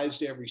two sides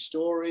to every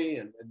story.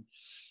 And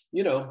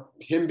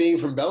him being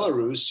from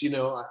Belarus,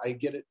 I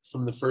get it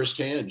from the first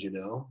hand,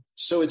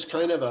 So it's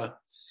kind of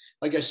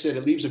like I said,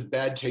 it leaves a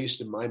bad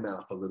taste in my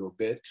mouth a little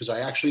bit, because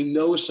I actually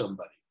know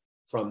somebody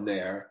from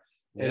there.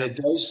 Yeah. And it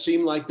does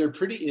seem like they're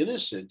pretty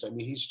innocent.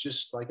 He's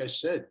just, like I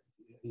said,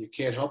 you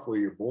can't help where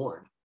you're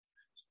born.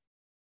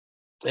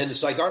 And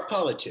it's like our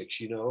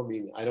politics,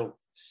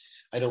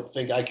 I don't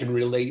think I can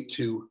relate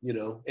to,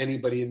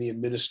 anybody in the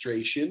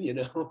administration.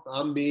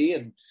 I'm me,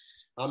 and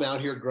I'm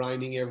out here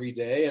grinding every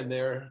day, and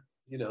they're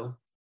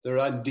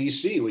on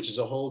DC, which is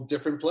a whole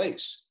different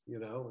place,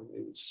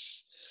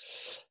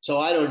 so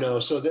I don't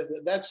know. So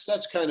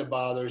that's kind of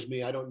bothers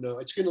me. I don't know.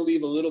 It's going to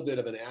leave a little bit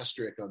of an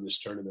asterisk on this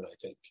tournament, I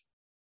think.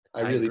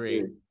 I really agree.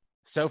 do.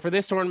 So for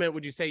this tournament,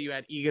 would you say you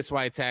had Iga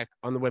Swiatek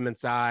on the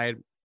women's side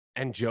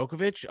and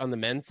Djokovic on the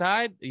men's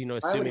side?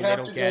 Assuming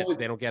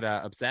they don't get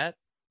upset.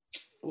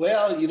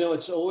 Well,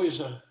 it's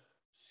always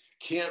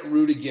can't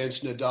root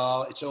against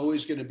Nadal. It's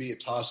always going to be a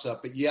toss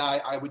up. But yeah,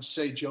 I would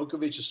say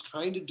Djokovic is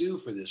kind of due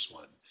for this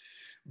one,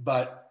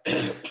 but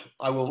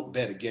I won't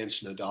bet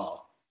against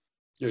Nadal.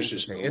 There's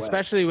just no way.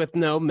 Especially with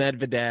no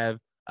Medvedev.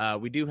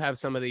 We do have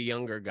some of the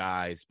younger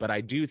guys, but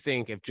I do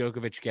think if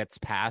Djokovic gets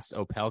past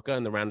Opelka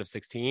in the round of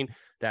 16,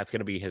 that's going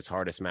to be his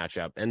hardest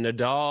matchup. And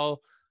Nadal,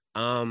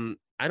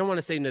 I don't want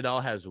to say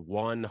Nadal has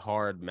one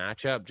hard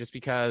matchup, just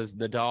because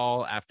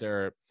Nadal,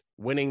 after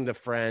winning the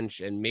French,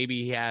 and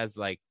maybe he has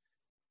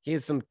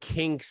some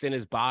kinks in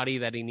his body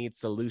that he needs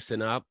to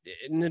loosen up.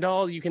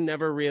 Nadal, you can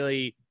never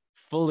really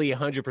fully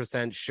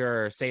 100%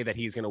 sure say that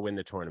he's going to win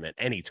the tournament,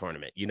 any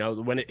tournament.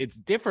 When it's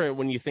different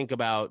when you think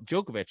about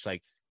Djokovic,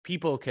 like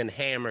people can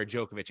hammer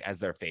Djokovic as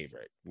their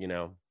favorite,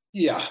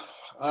 Yeah.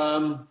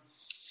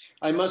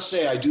 I must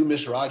say I do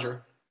miss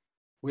Roger.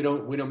 We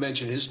don't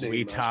mention his name.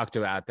 We talked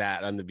about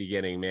that on the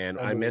beginning, man.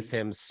 I miss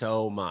him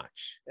so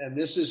much. And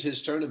this is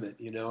his tournament,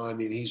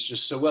 he's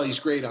just so well. He's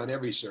great on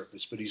every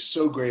surface, but he's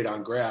so great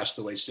on grass,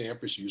 the way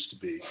Sampras used to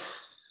be.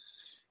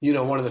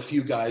 One of the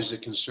few guys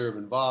that can serve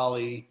and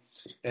volley,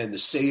 and the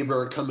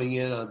saber coming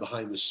in on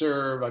behind the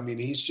serve.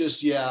 He's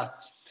just, and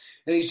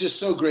he's just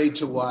so great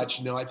to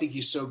watch. I think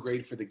he's so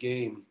great for the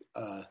game.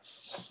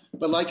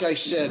 But like I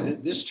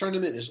said, this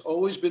tournament has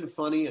always been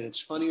funny, and it's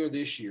funnier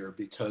this year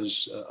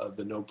because of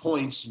the no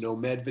points, no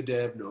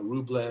Medvedev, no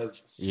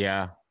Rublev.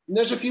 Yeah. And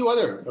there's a few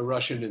other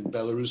Russian and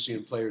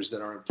Belarusian players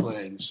that aren't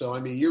playing. So,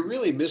 you're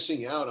really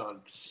missing out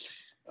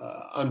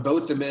on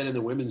both the men and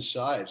the women's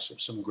sides,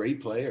 some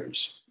great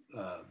players.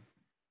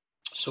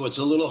 So it's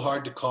a little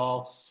hard to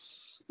call.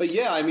 But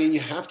yeah, you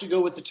have to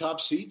go with the top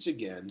seeds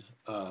again.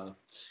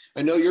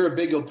 I know you're a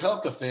big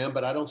Opelka fan,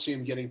 but I don't see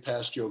him getting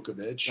past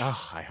Djokovic.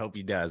 Oh, I hope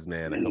he does,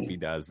 man. I hope he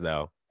does,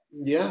 though.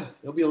 Yeah,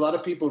 there'll be a lot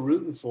of people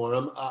rooting for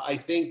him. I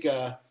think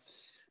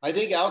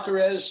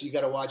Alcaraz, you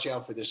got to watch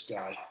out for this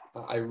guy.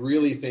 I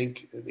really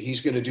think he's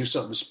going to do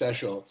something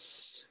special,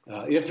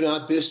 if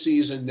not this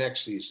season,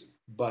 next season.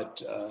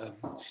 But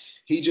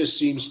he just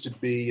seems to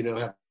be,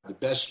 have the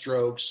best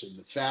strokes and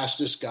the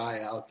fastest guy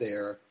out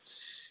there.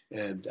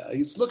 And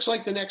he looks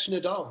like the next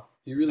Nadal.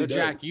 He really does.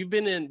 Jack, you've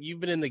been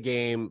in the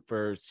game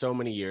for so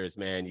many years,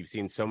 man. You've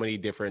seen so many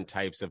different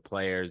types of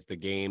players, the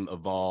game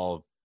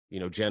evolve,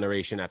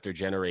 generation after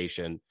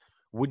generation.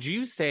 Would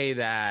you say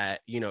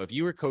that, if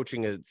you were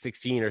coaching a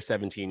 16 or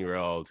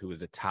 17-year-old who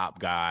was a top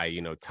guy,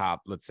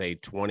 top, let's say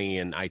 20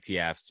 in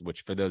ITFs,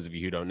 which for those of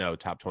you who don't know,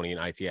 top 20 in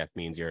ITF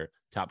means you're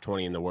top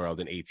 20 in the world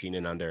and 18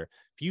 and under.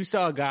 If you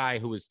saw a guy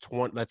who was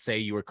 20, let's say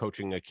you were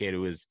coaching a kid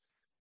who was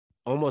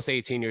almost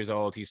 18 years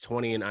old, he's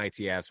 20 in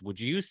ITFs, would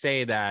you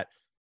say that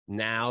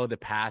now the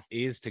path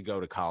is to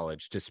go to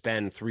college, to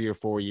spend 3 or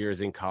 4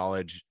 years in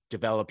college,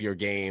 develop your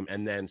game,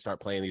 and then start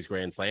playing these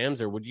Grand Slams?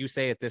 Or would you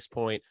say at this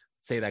point,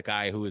 say that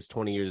guy who is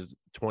 20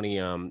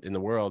 in the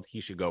world, he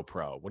should go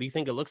pro? What do you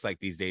think it looks like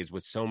these days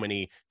with so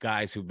many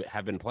guys who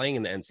have been playing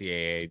in the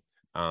NCAA,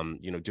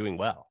 doing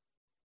well?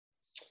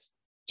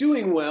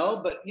 Doing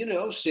well, but,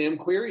 Sam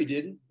Querrey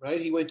didn't, right?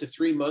 He went to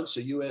 3 months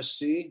at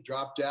USC,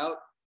 dropped out,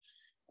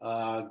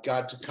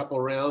 got a couple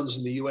rounds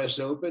in the U.S.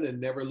 Open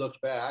and never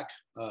looked back.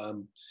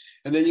 And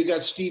then you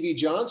got Stevie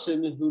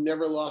Johnson, who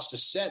never lost a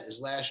set his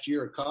last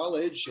year at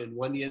college and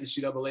won the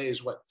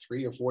NCAAs,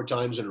 3 or 4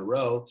 times in a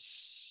row.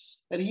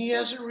 And he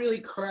hasn't really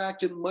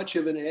cracked much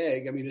of an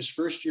egg. I mean, his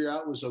first year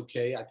out was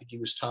okay. I think he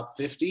was top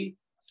 50.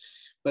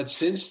 But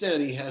since then,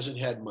 he hasn't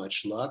had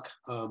much luck.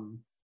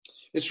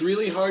 It's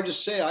really hard to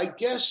say. I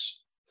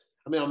guess,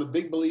 I'm a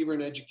big believer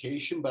in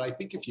education, but I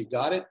think if you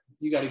got it,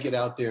 you got to get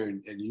out there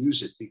and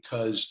use it,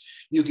 because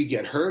you could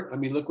get hurt. I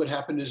mean, look what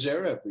happened to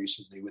Zverev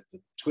recently with the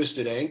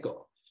twisted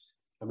ankle.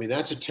 I mean,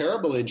 that's a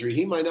terrible injury.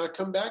 He might not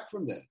come back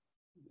from that.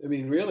 I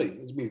mean, really,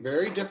 it'd be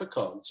very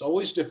difficult. It's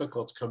always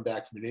difficult to come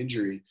back from an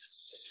injury.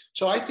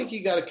 So I think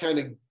you got to kind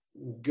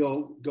of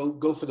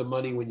go for the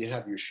money when you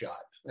have your shot.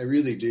 I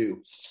really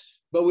do.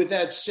 But with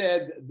that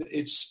said,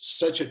 it's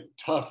such a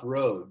tough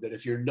road that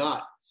if you're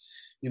not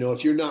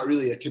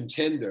really a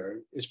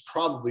contender, it's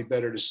probably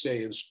better to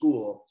stay in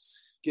school,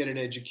 get an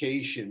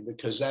education,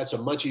 because that's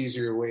a much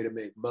easier way to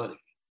make money.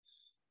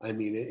 I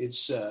mean,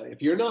 it's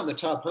if you're not in the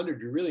top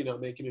 100, you're really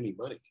not making any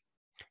money.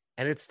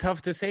 And it's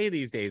tough to say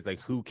these days,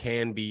 like, who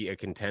can be a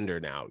contender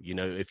now?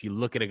 If you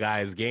look at a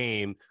guy's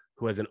game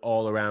who has an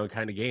all-around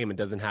kind of game and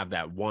doesn't have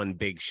that one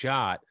big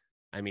shot,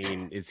 I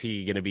mean, is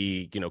he going to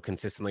be,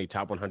 consistently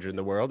top 100 in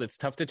the world? It's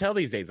tough to tell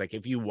these days. Like,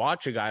 if you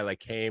watch a guy like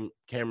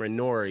Cameron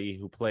Norrie,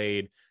 who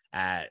played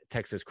at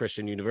Texas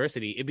Christian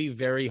University, it'd be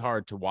very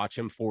hard to watch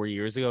him 4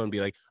 years ago and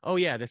be like, oh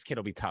yeah, this kid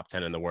will be top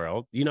 10 in the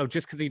world,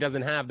 just because he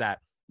doesn't have that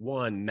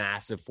one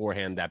massive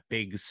forehand, that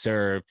big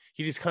serve.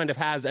 He just kind of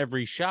has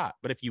every shot.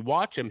 But if you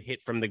watch him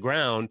hit from the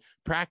ground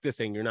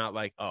practicing, you're not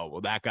like, oh,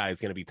 well, that guy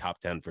is going to be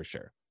top 10 for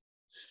sure.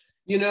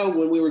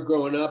 When we were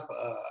growing up,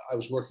 I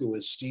was working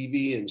with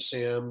Stevie and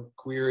Sam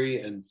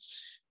Querrey, and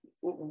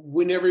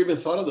we never even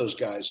thought of those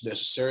guys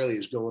necessarily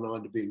as going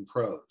on to being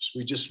pros.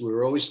 We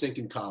were always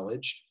thinking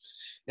college.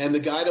 And the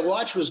guy to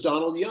watch was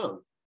Donald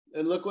Young.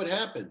 And look what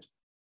happened.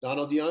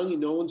 Donald Young,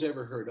 no one's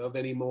ever heard of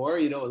anymore,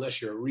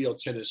 unless you're a real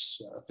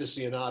tennis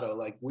aficionado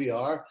like we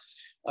are.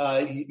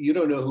 You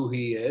don't know who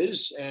he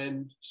is.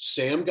 And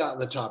Sam got in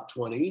the top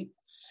 20.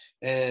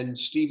 And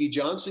Stevie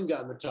Johnson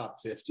got in the top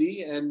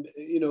 50. And,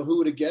 who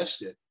would have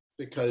guessed it?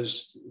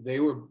 Because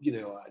they were,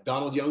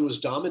 Donald Young was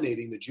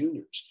dominating the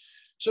juniors.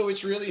 So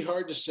it's really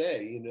hard to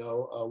say,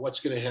 what's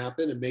going to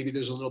happen. And maybe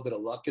there's a little bit of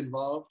luck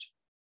involved.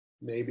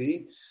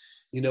 Maybe,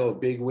 a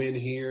big win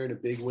here and a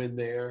big win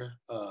there.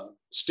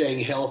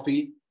 Staying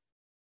healthy,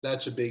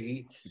 that's a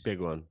biggie. Big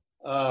one.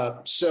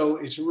 So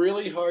it's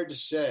really hard to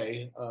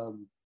say.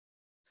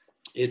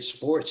 It's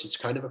sports. It's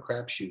kind of a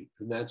crapshoot.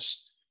 And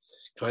that's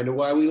kind of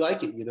why we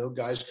like it.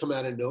 Guys come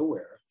out of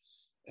nowhere.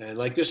 And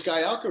like this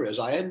guy Alcaraz,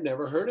 I had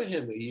never heard of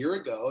him a year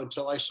ago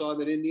until I saw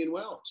him at Indian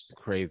Wells.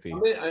 Crazy.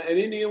 At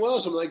Indian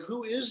Wells, I'm like,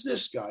 who is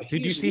this guy?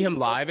 Did you see him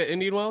live at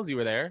Indian Wells? You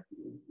were there?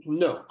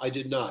 No, I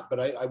did not. But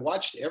I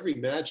watched every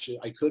match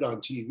I could on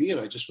TV, and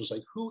I just was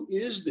like, who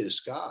is this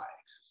guy?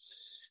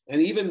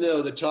 And even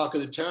though the talk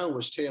of the town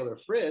was Taylor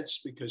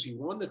Fritz because he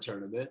won the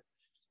tournament,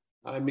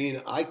 I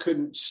mean, I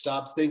couldn't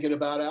stop thinking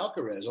about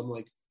Alcaraz. I'm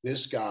like,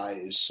 this guy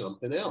is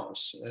something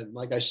else. And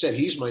like I said,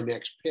 he's my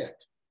next pick.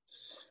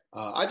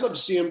 I'd love to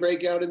see him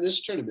break out in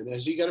this tournament.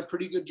 Has he got a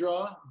pretty good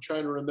draw? I'm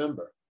trying to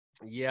remember.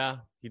 Yeah,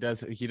 he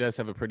does. He does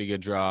have a pretty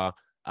good draw.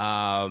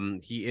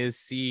 He is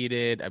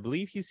seeded, I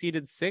believe he's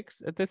seeded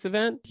 6 at this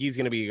event. He's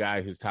going to be a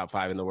guy who's top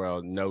 5 in the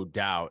world, no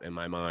doubt in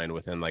my mind,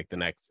 within like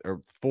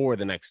for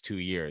the next 2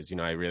 years.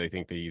 I really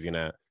think that he's going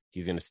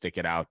to stick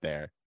it out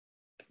there.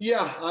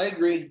 Yeah, I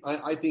agree.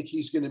 I think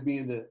he's going to be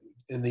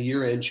in the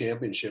year-end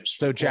championships.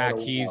 So Jack,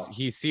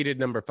 he's seeded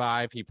number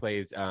 5. He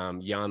plays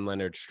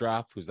Jan-Lennard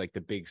Struff, who's like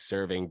the big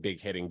serving, big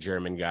hitting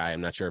German guy.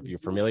 I'm not sure if you're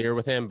familiar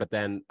with him, but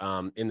then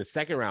in the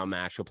second round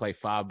match, he'll play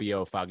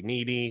Fabio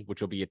Fognini,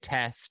 which will be a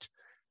test.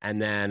 And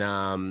then,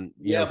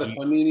 but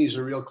Fognini's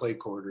a real clay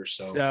courter.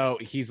 So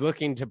he's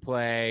looking to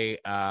play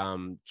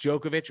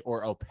Djokovic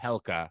or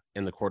Opelka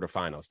in the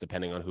quarterfinals,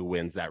 depending on who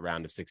wins that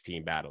round of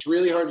 16 battle. It's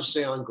really hard to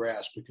say on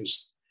grass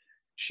because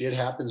shit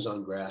happens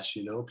on grass.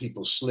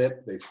 People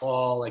slip, they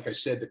fall. Like I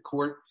said, the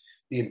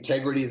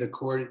integrity of the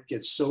court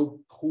gets so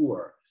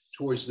poor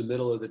towards the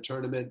middle of the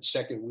tournament,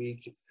 second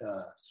week.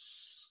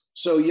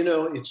 So,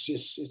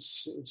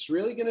 it's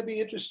really going to be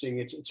interesting.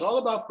 It's all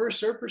about first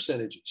serve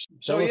percentages.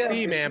 So we'll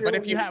see, man.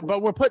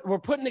 But we're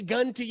putting a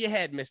gun to your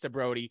head, Mr.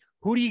 Brody.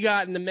 Who do you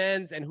got in the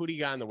men's and who do you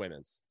got in the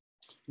women's?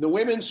 The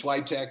women's,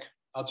 Swiatek.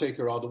 I'll take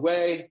her all the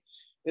way.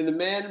 In the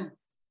men,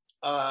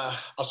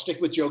 I'll stick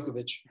with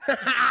Djokovic.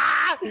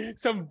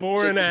 Some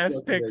boring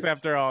ass picks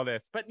after all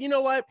this. But you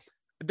know what?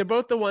 They're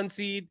both the 1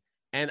 seed.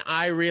 And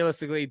I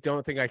realistically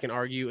don't think I can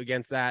argue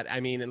against that. I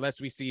mean, unless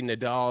we see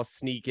Nadal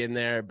sneak in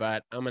there,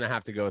 but I'm going to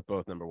have to go with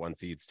both number 1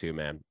 seeds too,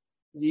 man.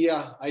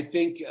 Yeah, I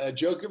think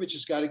Djokovic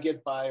has got to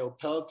get by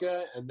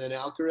Opelka and then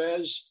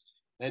Alcaraz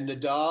and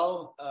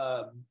Nadal.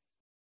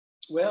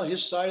 Well,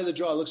 his side of the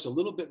draw looks a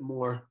little bit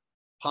more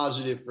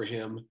positive for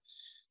him.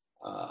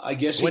 I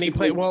guess when he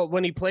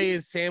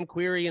plays Sam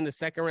Querrey in the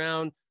second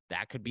round,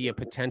 that could be a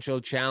potential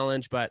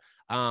challenge. But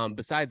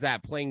besides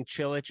that, playing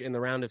Cilic in the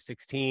round of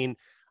 16,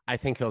 I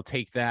think he'll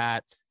take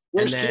that.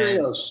 Where's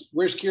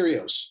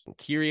Kyrgios?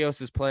 Kyrgios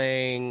is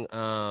playing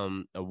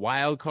a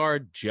wild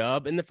card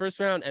Jub in the first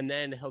round, and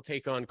then he'll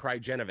take on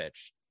Krajinovic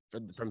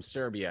from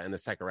Serbia in the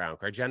second round.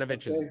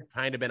 Krajinovic has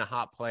kind of been a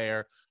hot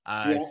player.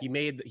 He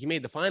made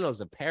the finals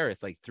of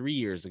Paris like 3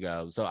 years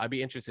ago, so I'd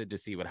be interested to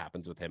see what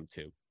happens with him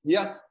too.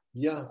 Yeah,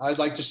 I'd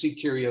like to see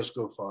Kyrgios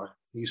go far.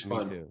 He's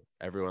fun. Me too.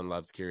 Everyone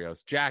loves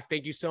Kyrgios. Jack,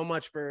 thank you so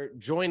much for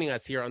joining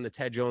us here on the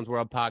Ted Jones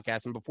World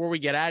Podcast. And before we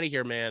get out of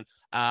here, man,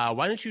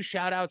 why don't you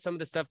shout out some of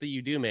the stuff that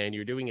you do, man?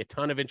 You're doing a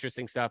ton of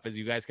interesting stuff, as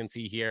you guys can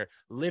see here,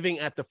 living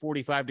at the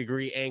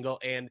 45-degree angle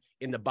and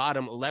in the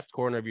bottom left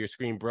corner of your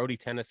screen, Brody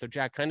Tennis. So,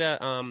 Jack, kind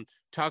of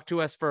talk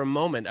to us for a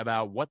moment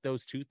about what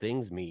those two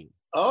things mean.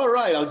 All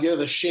right. I'll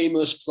give a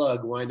shameless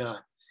plug. Why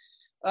not?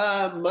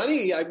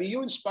 Money. I mean,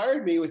 you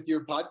inspired me with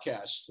your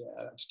podcast,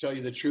 to tell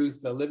you the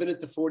truth. Living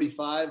at the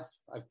 45,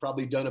 I've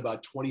probably done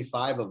about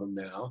 25 of them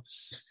now.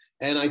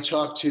 And I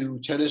talk to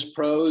tennis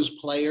pros,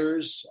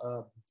 players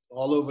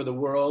all over the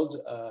world.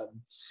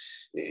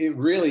 It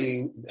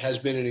really has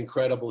been an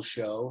incredible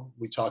show.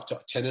 We talk to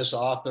tennis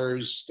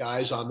authors,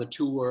 guys on the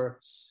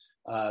tour,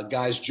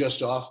 guys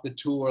just off the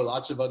tour,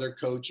 lots of other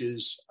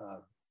coaches.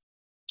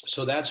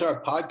 So that's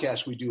our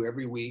podcast we do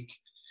every week.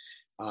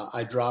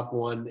 I drop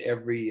one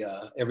every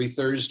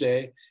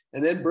Thursday.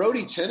 And then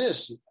Brody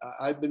Tennis,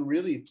 I've been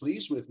really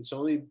pleased with. It's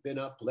only been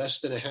up less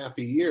than a half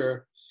a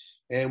year.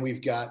 And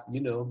we've got,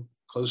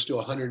 close to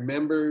 100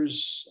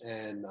 members.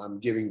 And I'm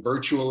giving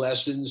virtual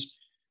lessons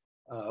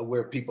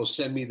where people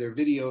send me their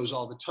videos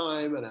all the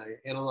time. And I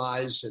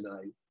analyze and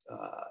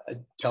I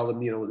tell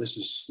them, this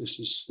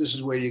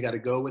is where you got to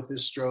go with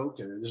this stroke.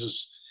 And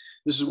this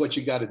is what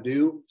you got to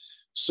do.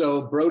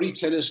 So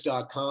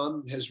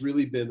BrodyTennis.com has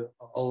really been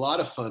a lot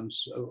of fun,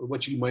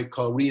 what you might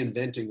call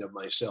reinventing of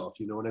myself.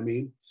 You know what I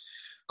mean?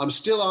 I'm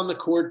still on the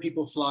court.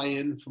 People fly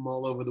in from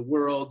all over the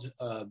world.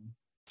 I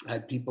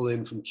had people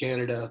in from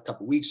Canada a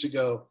couple weeks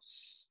ago.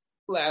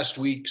 Last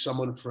week,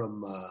 someone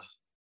from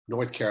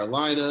North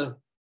Carolina.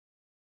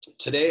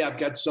 Today, I've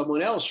got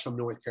someone else from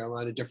North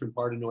Carolina, different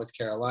part of North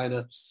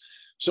Carolina.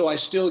 So I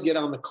still get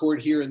on the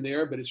court here and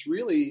there, but it's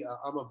really,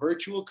 I'm a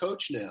virtual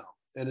coach now,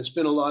 and it's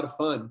been a lot of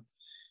fun.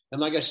 And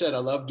like I said, I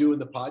love doing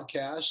the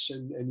podcasts,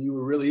 and you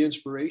were really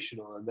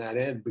inspirational on that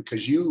end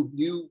because you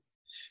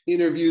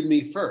interviewed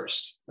me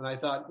first. And I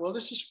thought, well,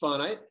 this is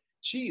fun.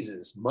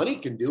 Jesus, money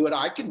can do it.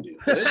 I can do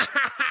this.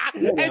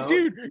 And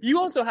dude, you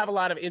also have a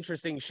lot of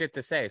interesting shit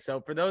to say.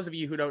 So for those of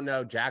you who don't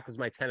know, Jack was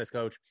my tennis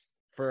coach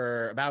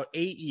for about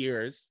 8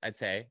 years, I'd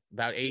say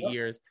about 8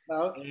 years.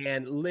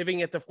 And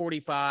living at the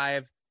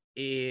 45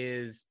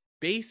 is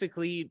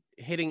basically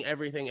hitting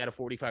everything at a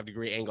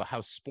 45-degree angle,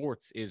 how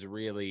sports is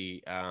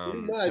really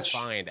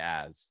defined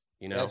as,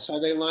 That's how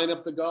they line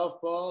up the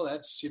golf ball.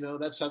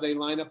 That's how they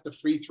line up the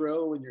free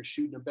throw when you're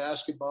shooting a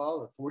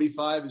basketball. The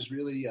 45 is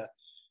really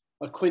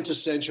a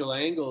quintessential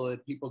angle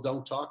that people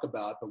don't talk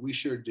about, but we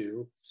sure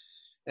do.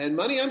 And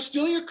Money, I'm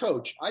still your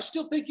coach. I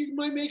still think you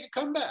might make a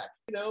comeback.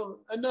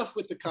 Enough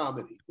with the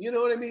comedy. You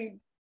know what I mean?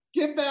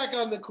 Get back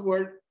on the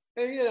court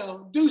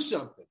and, do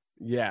something.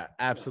 Yeah,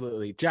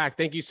 absolutely. Jack,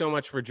 thank you so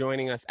much for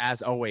joining us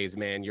as always,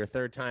 man. Your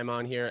third time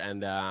on here.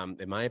 And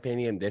in my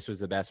opinion, this was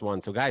the best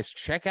one. So guys,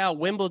 check out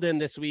Wimbledon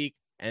this week.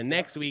 And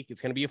next week,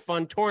 it's going to be a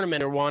fun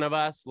tournament or one of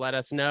us. Let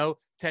us know.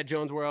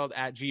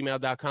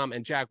 TedJonesWorld@gmail.com.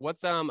 And Jack,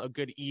 what's a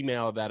good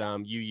email that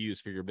you use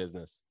for your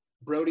business?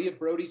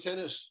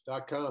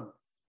 Brody@BrodyTennis.com.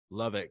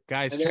 Love it.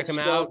 Guys, check him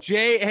out.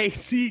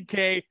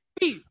 JACKBROUDY.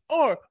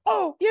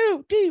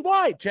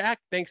 Jack,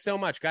 thanks so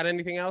much. Got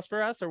anything else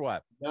for us or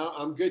what? No,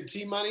 I'm good.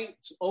 T-Money.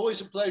 It's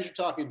always a pleasure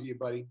talking to you,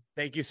 buddy.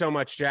 Thank you so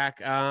much, Jack.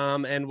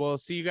 And we'll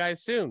see you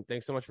guys soon.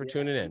 Thanks so much for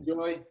tuning in.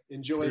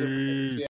 Enjoy the